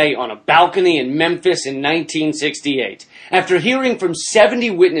MLK on a balcony in Memphis in 1968. After hearing from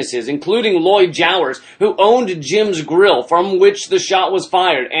 70 witnesses, including Lloyd Jowers, who owned Jim's Grill, from which the shot was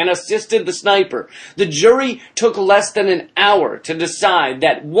fired, and assisted the sniper, the jury took less than an hour to decide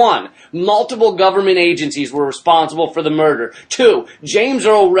that 1. Multiple government agencies were responsible for the murder. 2. James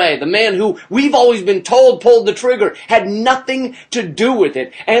Earl Ray, the man who we've always been told pulled the trigger, had nothing to do with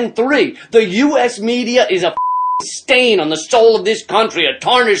it. And 3. The U.S. media is a stain on the soul of this country, a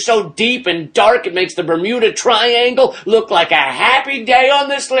tarnish so deep and dark it makes the Bermuda Triangle look like a happy day on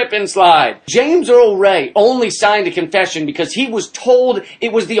the slip and slide. James Earl Ray only signed a confession because he was told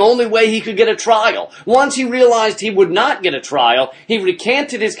it was the only way he could get a trial. Once he realized he would not get a trial, he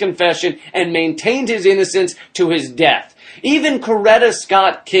recanted his confession and maintained his innocence to his death. Even Coretta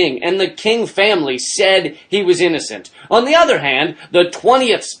Scott King and the King family said he was innocent. On the other hand, the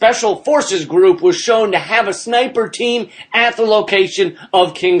 20th Special Forces Group was shown to have a sniper team at the location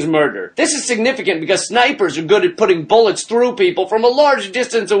of King's murder. This is significant because snipers are good at putting bullets through people from a large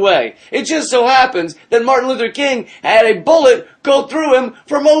distance away. It just so happens that Martin Luther King had a bullet go through him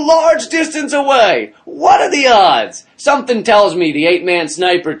from a large distance away. What are the odds? Something tells me the 8-man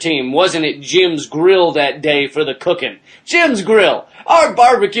sniper team wasn't at Jim's Grill that day for the cooking. Jim's Grill. Our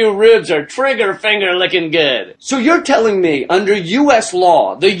barbecue ribs are trigger finger licking good. So you're telling me, under U.S.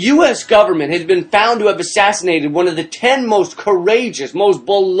 law, the U.S. government has been found to have assassinated one of the 10 most courageous, most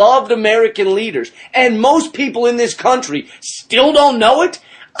beloved American leaders, and most people in this country still don't know it?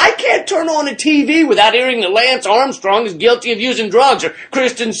 I can't turn on a TV without hearing that Lance Armstrong is guilty of using drugs, or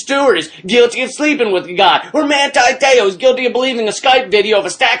Kristen Stewart is guilty of sleeping with a guy, or Manti Te'o is guilty of believing a Skype video of a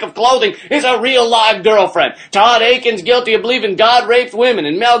stack of clothing is a real live girlfriend. Todd Aiken's guilty of believing God raped women,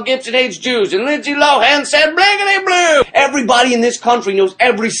 and Mel Gibson hates Jews, and Lindsay Lohan said bliggity blue. Everybody in this country knows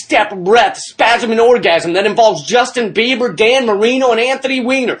every step, breath, spasm, and orgasm that involves Justin Bieber, Dan Marino, and Anthony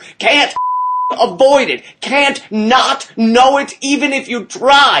Weiner. Can't avoid it. Can't not know it even if you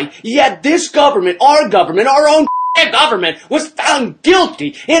try. Yet this government, our own government, was found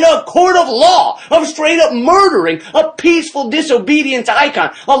guilty in a court of law of straight up murdering a peaceful disobedience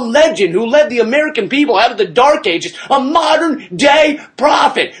icon, a legend who led the American people out of the Dark Ages, a modern day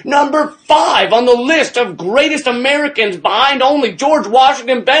prophet. Number 5 on the list of greatest Americans, behind only George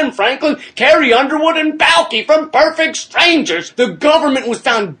Washington, Ben Franklin, Carrie Underwood, and Balky from Perfect Strangers. The government was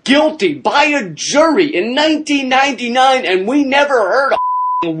found guilty by a jury in 1999, and we never heard a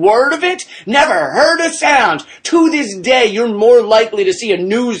word of it? Never heard a sound. To this day, you're more likely to see a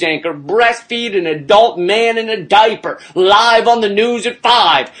news anchor breastfeed an adult man in a diaper live on the news at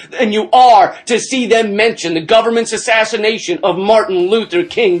 5 than you are to see them mention the government's assassination of Martin Luther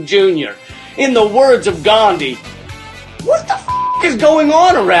King Jr. In the words of Gandhi, what the f*** is going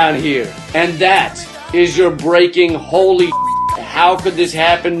on around here? And that is your breaking holy how could this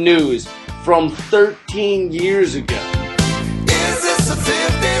happen news from 13 years ago. Is this the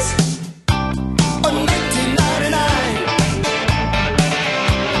 50s or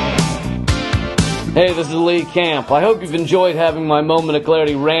 1999? Hey, this is Lee Camp. I hope you've enjoyed having my Moment of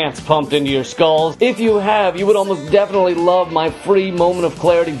Clarity rants pumped into your skulls. If you have, you would almost definitely love my free Moment of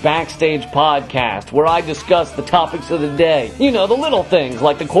Clarity Backstage podcast, where I discuss the topics of the day. You know, the little things,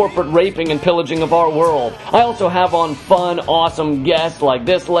 like the corporate raping and pillaging of our world. I also have on fun, awesome guests like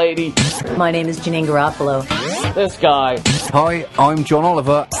this lady. My name is Janine Garofalo. This guy. Hi, I'm John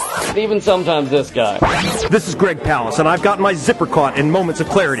Oliver. Even sometimes this guy. This is Greg Pallas, and I've got my zipper caught in Moments of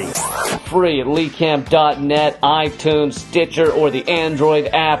Clarity. Free at leecamp.net, iTunes, Stitcher, or the Android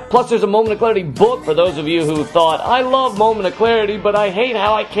app. Plus, there's a Moment of Clarity book for those of you who thought, I love Moment of Clarity, but I hate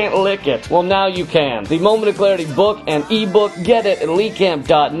how I can't lick it. Well, now you can. The Moment of Clarity book and ebook, get it at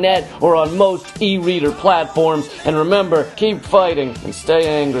leecamp.net or on most e-reader platforms. And remember, keep fighting and stay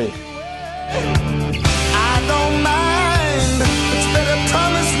angry. I don't mind. It's better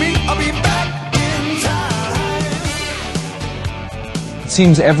promise me I'll be back in time. It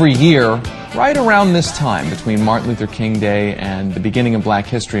seems every year, right around this time, between Martin Luther King Day and the beginning of Black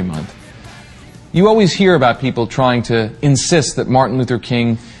History Month, you always hear about people trying to insist that Martin Luther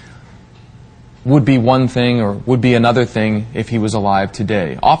King would be one thing or would be another thing if he was alive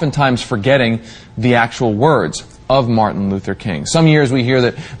today, oftentimes forgetting the actual words of Martin Luther King. Some years we hear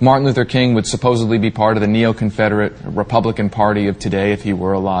that Martin Luther King would supposedly be part of the neo-Confederate Republican Party of today if he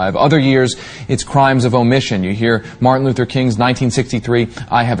were alive. Other years, it's crimes of omission. You hear Martin Luther King's 1963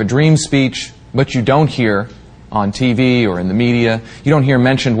 I Have a Dream speech, but you don't hear on TV or in the media, you don't hear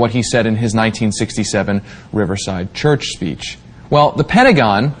mentioned what he said in his 1967 Riverside Church speech. Well, the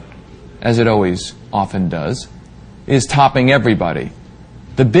Pentagon, as it always often does, is topping everybody.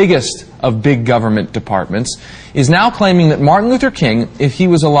 The biggest of big government departments is now claiming that Martin Luther King, if he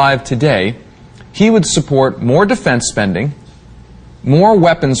was alive today, he would support more defense spending, more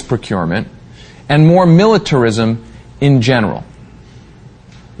weapons procurement, and more militarism in general.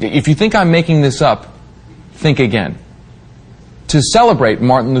 If you think I'm making this up, think again. To celebrate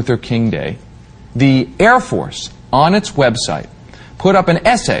Martin Luther King Day, the Air Force, on its website, put up an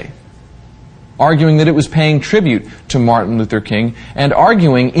essay arguing that it was paying tribute to Martin Luther King and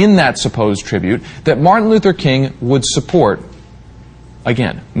arguing in that supposed tribute that Martin Luther King would support,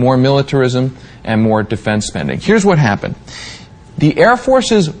 again, more militarism and more defense spending. Here's what happened. The Air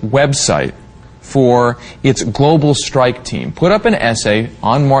Force's website for its global strike team put up an essay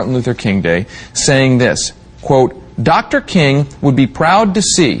on Martin Luther King Day saying this, quote, Dr. King would be proud to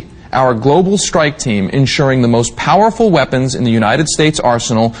see our global strike team ensuring the most powerful weapons in the United States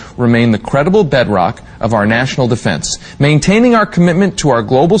arsenal remain the credible bedrock of our national defense. Maintaining our commitment to our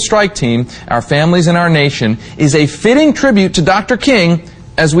global strike team, our families, and our nation is a fitting tribute to Dr. King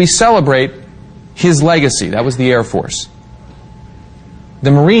as we celebrate his legacy. That was the Air Force.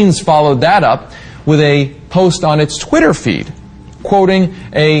 The Marines followed that up with a post on its Twitter feed, quoting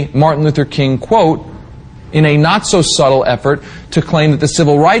a Martin Luther King quote in a not-so-subtle effort to claim that the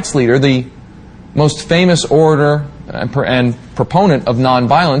civil rights leader, the most famous orator and proponent of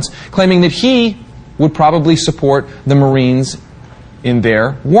nonviolence, claiming that he would probably support the Marines in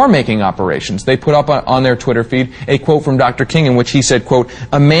their war-making operations. They put up on their Twitter feed a quote from Dr. King in which he said, quote,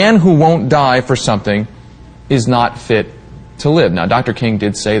 a man who won't die for something is not fit to live. Now, Dr. King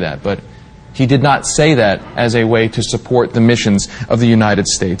did say that, but he did not say that as a way to support the missions of the United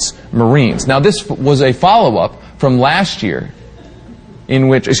States Marines. Now, this was a follow-up from last year,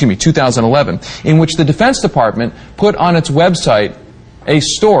 2011, in which the Defense Department put on its website a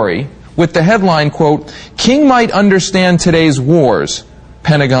story with the headline, quote, King might understand today's wars,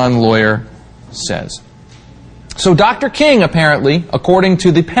 Pentagon lawyer says. So Dr. King, apparently, according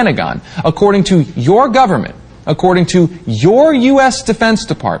to the Pentagon, according to your government, according to your U.S. Defense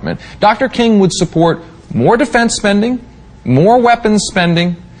Department, Dr. King would support more defense spending, more weapons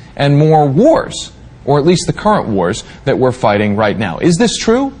spending, and more wars, or at least the current wars that we're fighting right now. Is this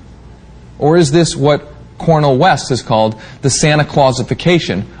true? Or is this what Cornel West has called the Santa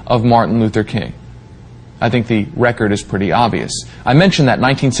Clausification of Martin Luther King? I think the record is pretty obvious. I mentioned that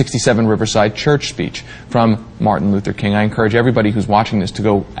 1967 Riverside Church speech from Martin Luther King. I encourage everybody who's watching this to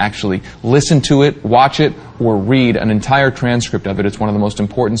go actually listen to it, watch it, or read an entire transcript of it. It's one of the most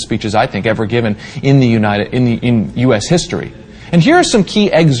important speeches I think ever given in U.S. history. And here are some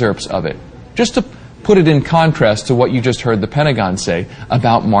key excerpts of it, just to put it in contrast to what you just heard the Pentagon say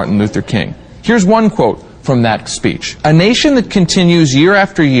about Martin Luther King. Here's one quote from that speech. "A nation that continues year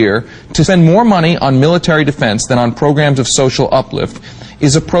after year to spend more money on military defense than on programs of social uplift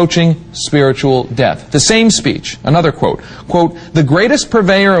is approaching spiritual death." The same speech, another quote, quote, "The greatest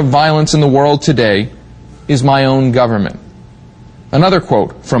purveyor of violence in the world today is my own government." Another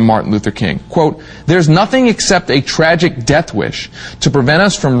quote from Martin Luther King, quote, "There's nothing except a tragic death wish to prevent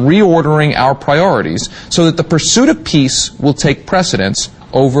us from reordering our priorities so that the pursuit of peace will take precedence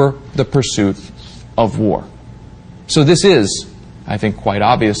over the pursuit of war." So this is, I think quite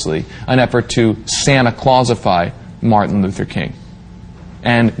obviously, an effort to Santa Clausify Martin Luther King.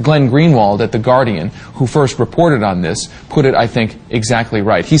 And Glenn Greenwald at The Guardian, who first reported on this, put it, I think, exactly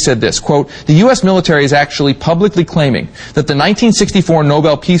right. He said this, quote, "The U.S. military is actually publicly claiming that the 1964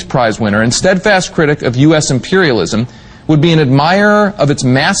 Nobel Peace Prize winner and steadfast critic of U.S. imperialism would be an admirer of its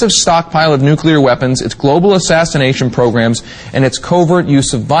massive stockpile of nuclear weapons, its global assassination programs, and its covert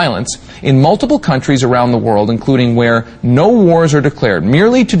use of violence in multiple countries around the world, including where no wars are declared.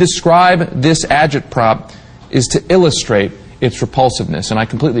 Merely to describe this agitprop is to illustrate its repulsiveness." And I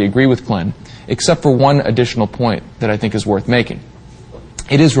completely agree with Glenn, except for one additional point that I think is worth making.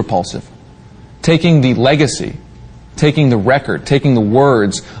 It is repulsive. Taking the legacy, taking the record, taking the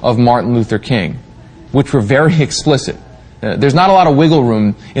words of Martin Luther King, which were very explicit. There's not a lot of wiggle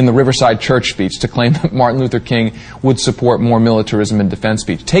room in the Riverside Church speech to claim that Martin Luther King would support more militarism in defense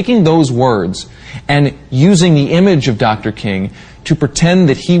speech. Taking those words and using the image of Dr. King to pretend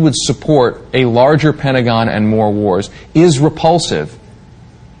that he would support a larger Pentagon and more wars is repulsive.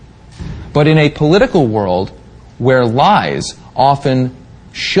 But in a political world where lies often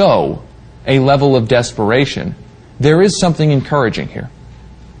show a level of desperation, there is something encouraging here.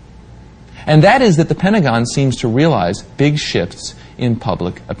 And that is that the Pentagon seems to realize big shifts in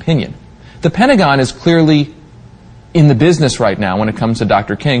public opinion. The Pentagon is clearly in the business right now, when it comes to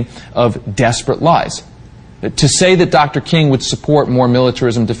Dr. King, of desperate lies. To say that Dr. King would support more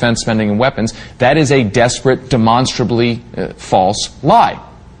militarism, defense spending, and weapons, that is a desperate, demonstrably false lie.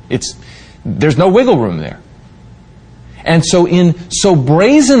 There's no wiggle room there. And so in so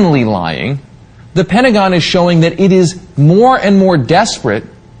brazenly lying, the Pentagon is showing that it is more and more desperate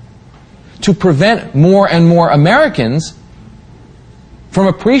to prevent more and more Americans from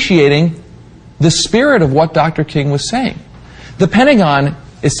appreciating the spirit of what Dr. King was saying. The Pentagon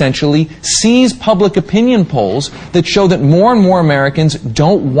essentially sees public opinion polls that show that more and more Americans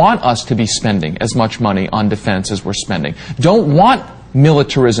don't want us to be spending as much money on defense as we're spending, don't want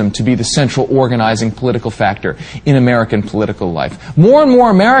militarism to be the central organizing political factor in American political life. More and more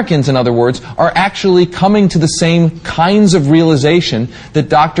Americans, in other words, are actually coming to the same kinds of realization that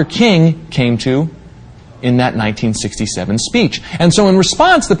Dr. King came to in that 1967 speech. And so in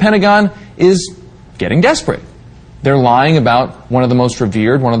response, the Pentagon is getting desperate. They're lying about one of the most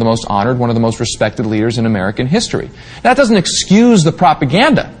revered, one of the most honored, one of the most respected leaders in American history. That doesn't excuse the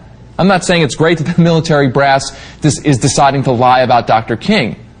propaganda. I'm not saying it's great that the military brass is deciding to lie about Dr.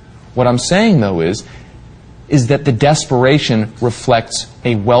 King. What I'm saying, though, is that the desperation reflects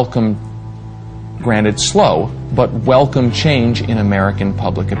a welcome, granted slow, but welcome change in American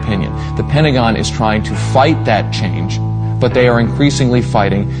public opinion. The Pentagon is trying to fight that change, but they are increasingly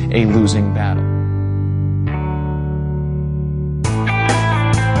fighting a losing battle.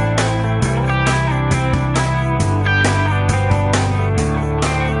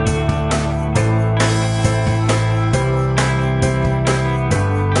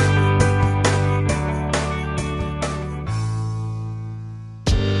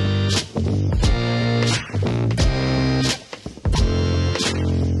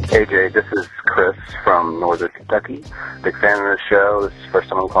 Hey Jay, this is Chris from Northern Kentucky. Big fan of the show. This is the first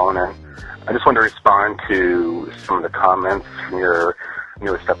time I'm calling in. I just wanted to respond to some of the comments from your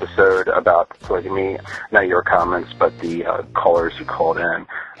newest episode about polygamy. Not your comments, but the callers who called in.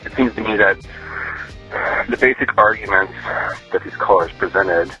 It seems to me that the basic arguments that these callers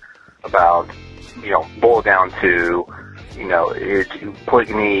presented about, boil down to,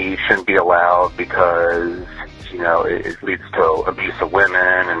 polygamy shouldn't be allowed because it leads to abuse of women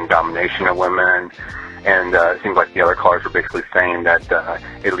and domination of women. And it seems like the other callers were basically saying that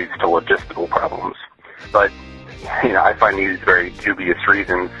it leads to logistical problems. But, I find these very dubious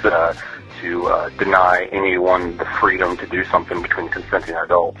reasons to deny anyone the freedom to do something between consenting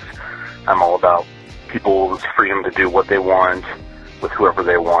adults. I'm all about people's freedom to do what they want with whoever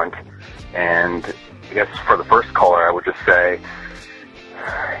they want. And I guess for the first caller, I would just say,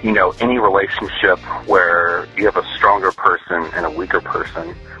 any relationship where you have a stronger person and a weaker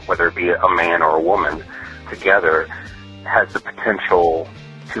person, whether it be a man or a woman, together, has the potential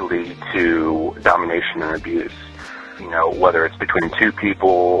to lead to domination and abuse, whether it's between two people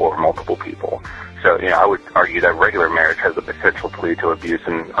or multiple people. So, I would argue that regular marriage has the potential to lead to abuse,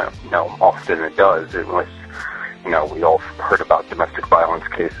 and, often it does, unless, we all heard about domestic violence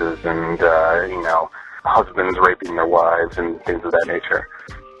cases and, husbands raping their wives and things of that nature.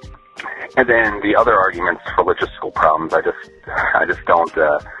 And then the other arguments for logistical problems, I just don't,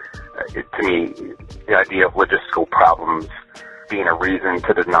 to me, the idea of logistical problems being a reason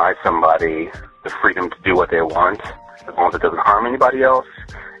to deny somebody the freedom to do what they want, as long as it doesn't harm anybody else,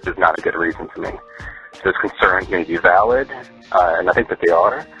 is not a good reason to me. Those concerns may be valid, and I think that they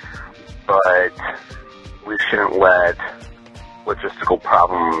are, but we shouldn't let logistical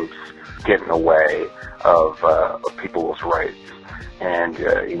problems get in the way of people's rights. And,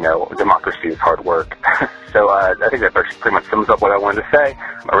 democracy is hard work. So I think that pretty much sums up what I wanted to say.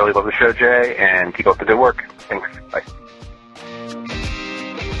 I really love the show, Jay, and keep up the good work. Thanks. Bye.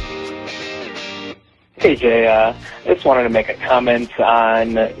 Hey, Jay. I just wanted to make a comment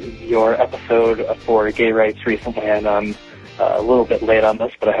on your episode for gay rights recently, and I'm a little bit late on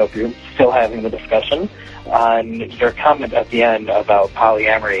this, but I hope you're still having the discussion. On your comment at the end about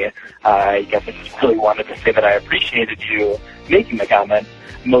polyamory, I guess I just really wanted to say that I appreciated you making the comment,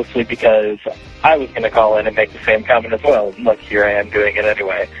 mostly because I was going to call in and make the same comment as well. Look, here I am doing it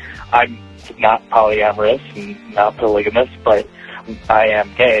anyway. I'm not polyamorous and not polygamous, but I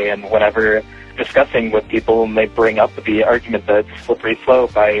am gay, and whenever discussing with people and they bring up the argument that it's a slippery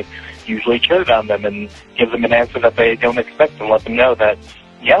slope, I usually cheer on them and give them an answer that they don't expect and let them know that,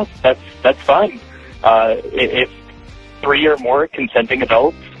 yeah, that's fine. If 3 or more consenting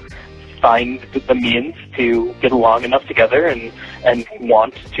adults find the means to get along enough together and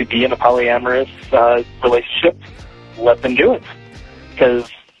want to be in a polyamorous relationship, let them do it.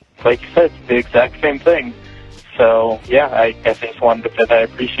 Because, like you said, it's the exact same thing. So, yeah, I guess I just wanted to say that I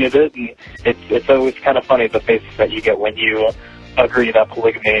appreciate it, and it's always kind of funny, the faces that you get when you agree that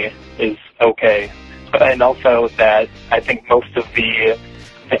polygamy is okay. And also that I think most of the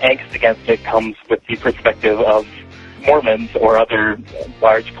angst against it comes with the perspective of Mormons or other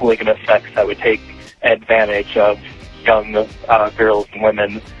large polygamous sects that would take advantage of young girls and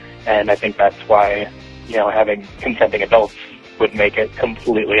women, and I think that's why, having consenting adults would make it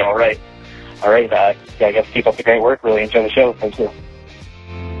completely all right. All right, I guess keep up the great work. Really enjoy the show. Thank you.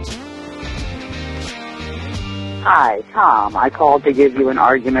 Hi, Tom. I called to give you an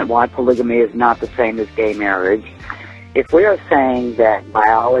argument why polygamy is not the same as gay marriage. If we are saying that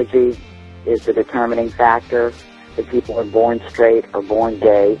biology is the determining factor, that people are born straight or born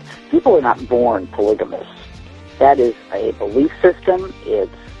gay, people are not born polygamous. That is a belief system.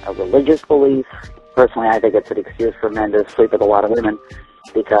 It's a religious belief. Personally, I think it's an excuse for men to sleep with a lot of women,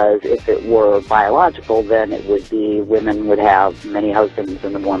 because if it were biological, then it would be women would have many husbands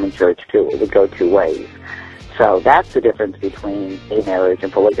in the Mormon church too. It would go two ways. So that's the difference between gay marriage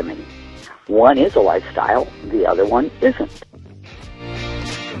and polygamy. One is a lifestyle, the other one isn't.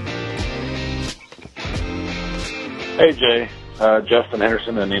 Hey, Jay. Justin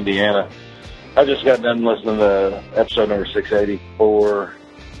Henderson in Indiana. I just got done listening to episode number 684,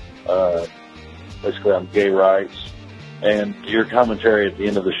 basically on gay rights. And your commentary at the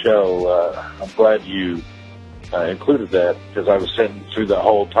end of the show, I'm glad you included that, because I was sitting through the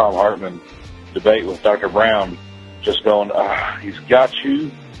whole Tom Hartman debate with Dr. Brown, just going, he's got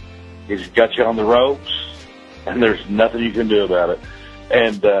you on the ropes, and there's nothing you can do about it.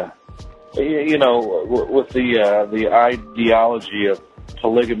 And, with the ideology of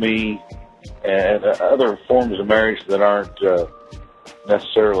polygamy and other forms of marriage that aren't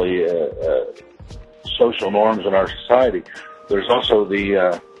necessarily social norms in our society, there's also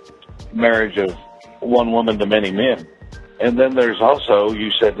the marriage of one woman to many men. And then there's also,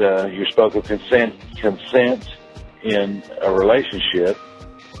 you said you spoke of consent in a relationship.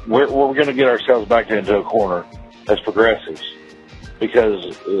 We're going to get ourselves back into a corner as progressives,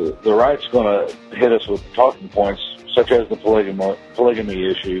 because the right's going to hit us with talking points such as the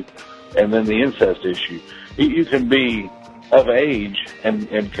polygamy issue and then the incest issue. You can be of age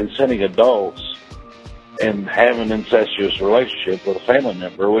and consenting adults and have an incestuous relationship with a family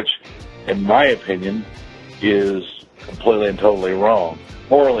member, which, in my opinion, is completely and totally wrong,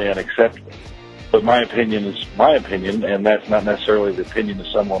 morally unacceptable. But my opinion is my opinion, and that's not necessarily the opinion of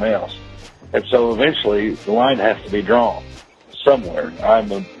someone else. And so eventually the line has to be drawn somewhere.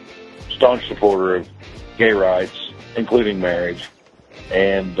 I'm a staunch supporter of gay rights, including marriage.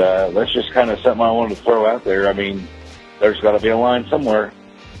 And that's just kind of something I wanted to throw out there. I mean, there's got to be a line somewhere.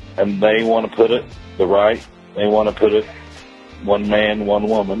 And they want to put it, they want to put it one man, one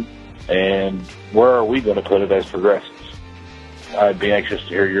woman. And where are we going to put it as progressives? I'd be anxious to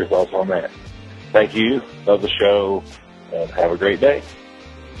hear your thoughts on that. Thank you. Love the show. And have a great day.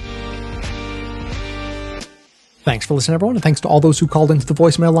 Thanks for listening, everyone, and thanks to all those who called into the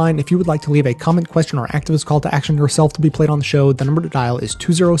voicemail line. If you would like to leave a comment, question, or activist call to action yourself to be played on the show, the number to dial is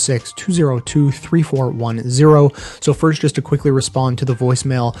 206-202-3410. So first, just to quickly respond to the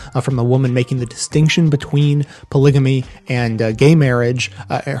voicemail from the woman making the distinction between polygamy and gay marriage.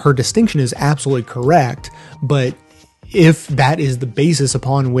 Her distinction is absolutely correct, but if that is the basis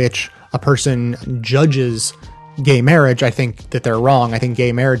upon which a person judges gay marriage, I think that they're wrong. I think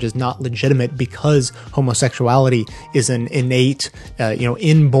gay marriage is not legitimate because homosexuality is an innate,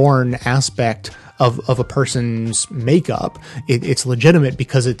 inborn aspect of a person's makeup. It's legitimate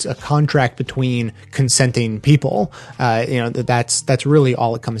because it's a contract between consenting people. That's really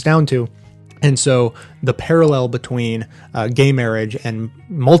all it comes down to. And so the parallel between gay marriage and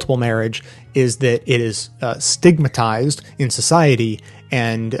multiple marriage is that it is stigmatized in society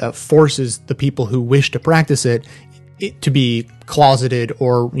and forces the people who wish to practice it to be closeted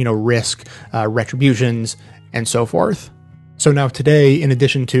or, risk retributions and so forth. So now today, in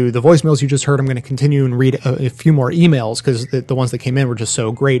addition to the voicemails you just heard, I'm going to continue and read a few more emails because the ones that came in were just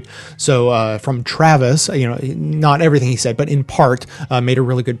so great. So from Travis, not everything he said, but in part, made a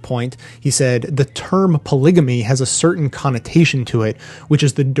really good point. He said, the term polygamy has a certain connotation to it, which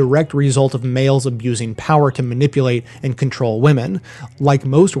is the direct result of males abusing power to manipulate and control women. Like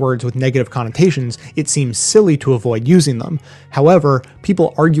most words with negative connotations, it seems silly to avoid using them. However,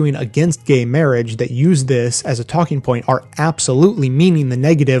 people arguing against gay marriage that use this as a talking point are absolutely meaning the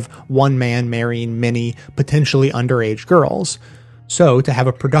negative one man marrying many potentially underage girls. So to have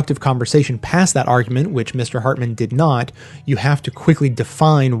a productive conversation past that argument, which Mr. Hartman did not, you have to quickly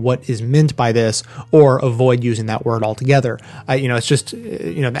define what is meant by this or avoid using that word altogether. It's just,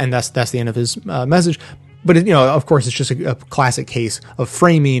 and that's the end of his message. But, of course, it's just a classic case of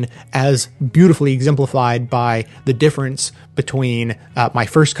framing as beautifully exemplified by the difference between my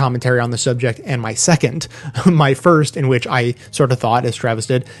first commentary on the subject and my second. My first, in which I sort of thought, as Travis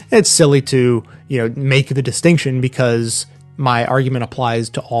did, it's silly to, make the distinction because my argument applies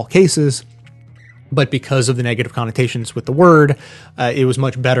to all cases. But because of the negative connotations with the word, it was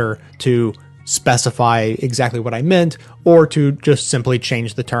much better to specify exactly what I meant, or to just simply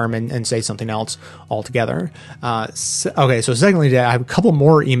change the term and say something else altogether. So secondly, I have a couple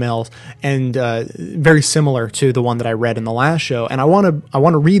more emails, and very similar to the one that I read in the last show. And I want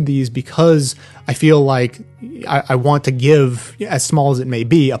to read these because I feel like I want to give, as small as it may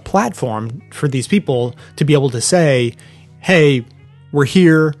be, a platform for these people to be able to say, hey, we're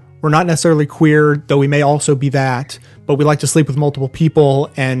here. We're not necessarily queer, though we may also be that, but we like to sleep with multiple people,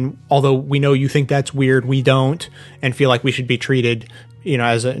 and although we know you think that's weird, we don't, and feel like we should be treated,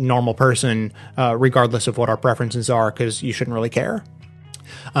 as a normal person, regardless of what our preferences are, because you shouldn't really care.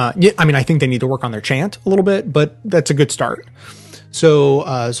 I think they need to work on their chant a little bit, but that's a good start. So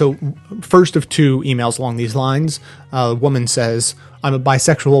first of two emails along these lines, a woman says, I'm a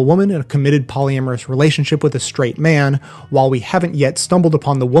bisexual woman in a committed polyamorous relationship with a straight man. While we haven't yet stumbled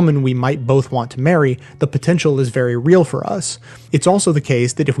upon the woman we might both want to marry, the potential is very real for us. It's also the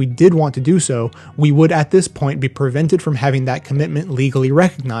case that if we did want to do so, we would at this point be prevented from having that commitment legally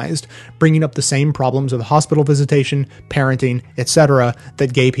recognized, bringing up the same problems of hospital visitation, parenting, etc.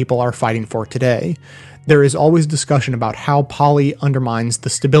 that gay people are fighting for today. There is always discussion about how poly undermines the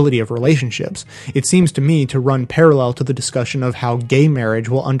stability of relationships. It seems to me to run parallel to the discussion of how gay marriage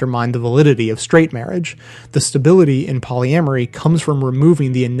will undermine the validity of straight marriage. The stability in polyamory comes from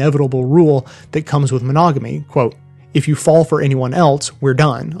removing the inevitable rule that comes with monogamy. Quote, if you fall for anyone else, we're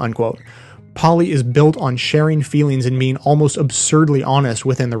done, unquote. Poly is built on sharing feelings and being almost absurdly honest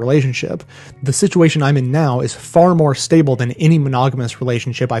within the relationship. The situation I'm in now is far more stable than any monogamous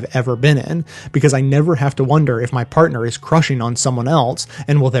relationship I've ever been in, because I never have to wonder if my partner is crushing on someone else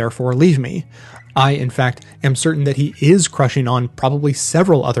and will therefore leave me. I, in fact, am certain that he is crushing on probably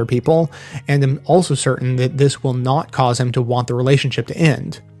several other people, and am also certain that this will not cause him to want the relationship to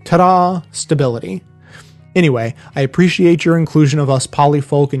end. Ta-da! Stability. Anyway, I appreciate your inclusion of us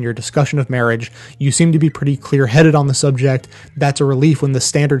polyfolk in your discussion of marriage. You seem to be pretty clear-headed on the subject. That's a relief when the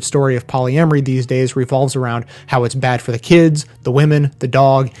standard story of polyamory these days revolves around how it's bad for the kids, the women, the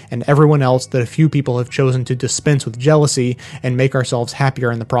dog, and everyone else that a few people have chosen to dispense with jealousy and make ourselves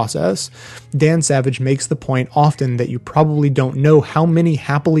happier in the process. Dan Savage makes the point often that you probably don't know how many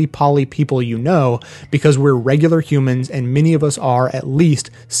happily poly people you know because we're regular humans and many of us are at least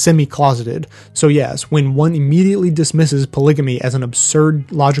semi-closeted. So yes, when one immediately dismisses polygamy as an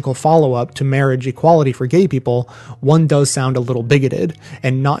absurd logical follow-up to marriage equality for gay people, one does sound a little bigoted,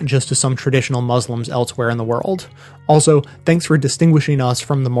 and not just to some traditional Muslims elsewhere in the world. Also, thanks for distinguishing us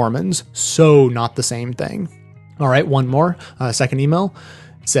from the Mormons. So not the same thing. Alright, one more. Second email.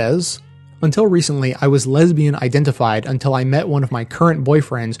 It says, until recently, I was lesbian identified until I met one of my current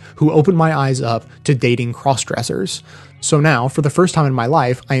boyfriends who opened my eyes up to dating crossdressers. So now, for the first time in my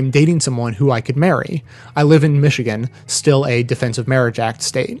life, I am dating someone who I could marry. I live in Michigan, still a Defense of Marriage Act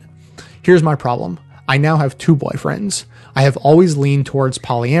state. Here's my problem. I now have 2 boyfriends. I have always leaned towards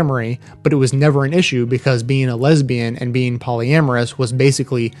polyamory, but it was never an issue because being a lesbian and being polyamorous was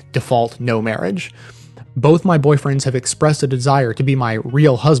basically default no marriage. Both my boyfriends have expressed a desire to be my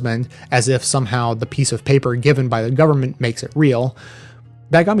real husband, as if somehow the piece of paper given by the government makes it real.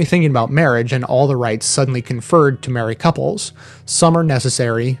 That got me thinking about marriage and all the rights suddenly conferred to married couples. Some are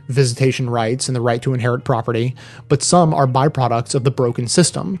necessary, visitation rights and the right to inherit property, but some are byproducts of the broken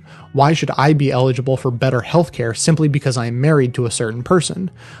system. Why should I be eligible for better healthcare simply because I am married to a certain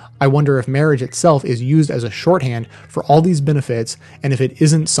person? I wonder if marriage itself is used as a shorthand for all these benefits and if it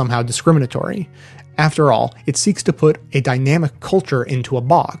isn't somehow discriminatory. After all, it seeks to put a dynamic culture into a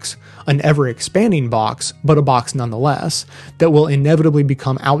box, an ever-expanding box, but a box nonetheless, that will inevitably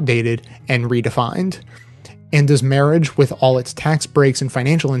become outdated and redefined. And does marriage, with all its tax breaks and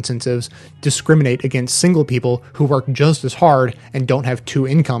financial incentives, discriminate against single people who work just as hard and don't have 2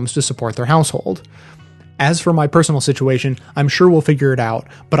 incomes to support their household? As for my personal situation, I'm sure we'll figure it out,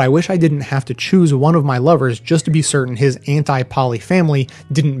 but I wish I didn't have to choose one of my lovers just to be certain his anti-poly family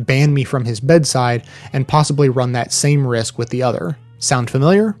didn't ban me from his bedside and possibly run that same risk with the other. Sound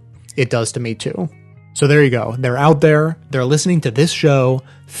familiar? It does to me too. So there you go. They're out there. They're listening to this show.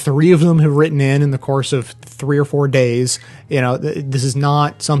 3 of them have written in the course of 3 or 4 days. You know, this is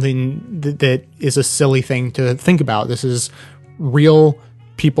not something that is a silly thing to think about. This is real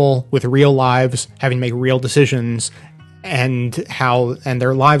people with real lives having to make real decisions and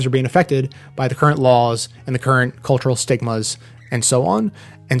their lives are being affected by the current laws and the current cultural stigmas and so on.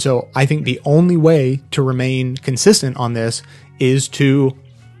 And so I think the only way to remain consistent on this is to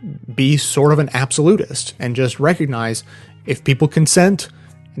be sort of an absolutist and just recognize if people consent,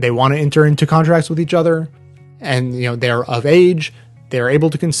 they want to enter into contracts with each other, and they're of age, they're able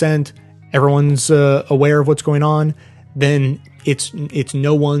to consent, everyone's aware of what's going on, then it's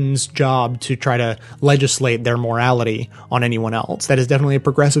no one's job to try to legislate their morality on anyone else. That is definitely a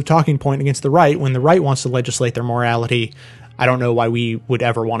progressive talking point against the right. When the right wants to legislate their morality, I don't know why we would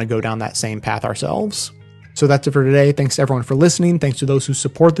ever want to go down that same path ourselves. So that's it for today. Thanks to everyone for listening. Thanks to those who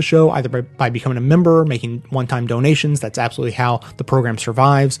support the show, either by becoming a member, making one-time donations. That's absolutely how the program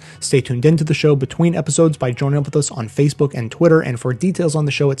survives. Stay tuned into the show between episodes by joining up with us on Facebook and Twitter. And for details on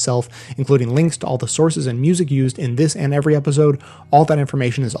the show itself, including links to all the sources and music used in this and every episode, all that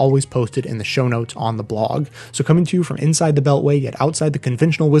information is always posted in the show notes on the blog. So coming to you from inside the Beltway, yet outside the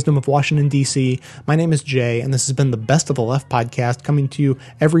conventional wisdom of Washington, D.C., my name is Jay, and this has been the Best of the Left podcast, coming to you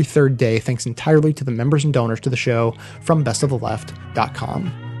every 3rd day, thanks entirely to the members and donors to the show from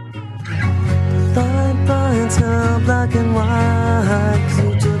bestoftheleft.com. Thought I'd find some black and white, 'cause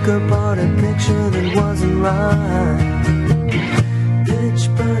you took apart a picture that wasn't right. Pitch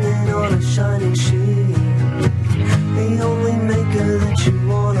burning on a shining sheet, the only maker that you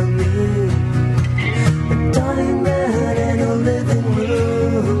wanna meet. A dying man in a living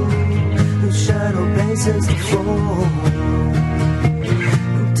room, whose shadow paces the floor.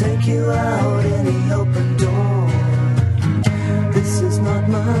 Who'll take you out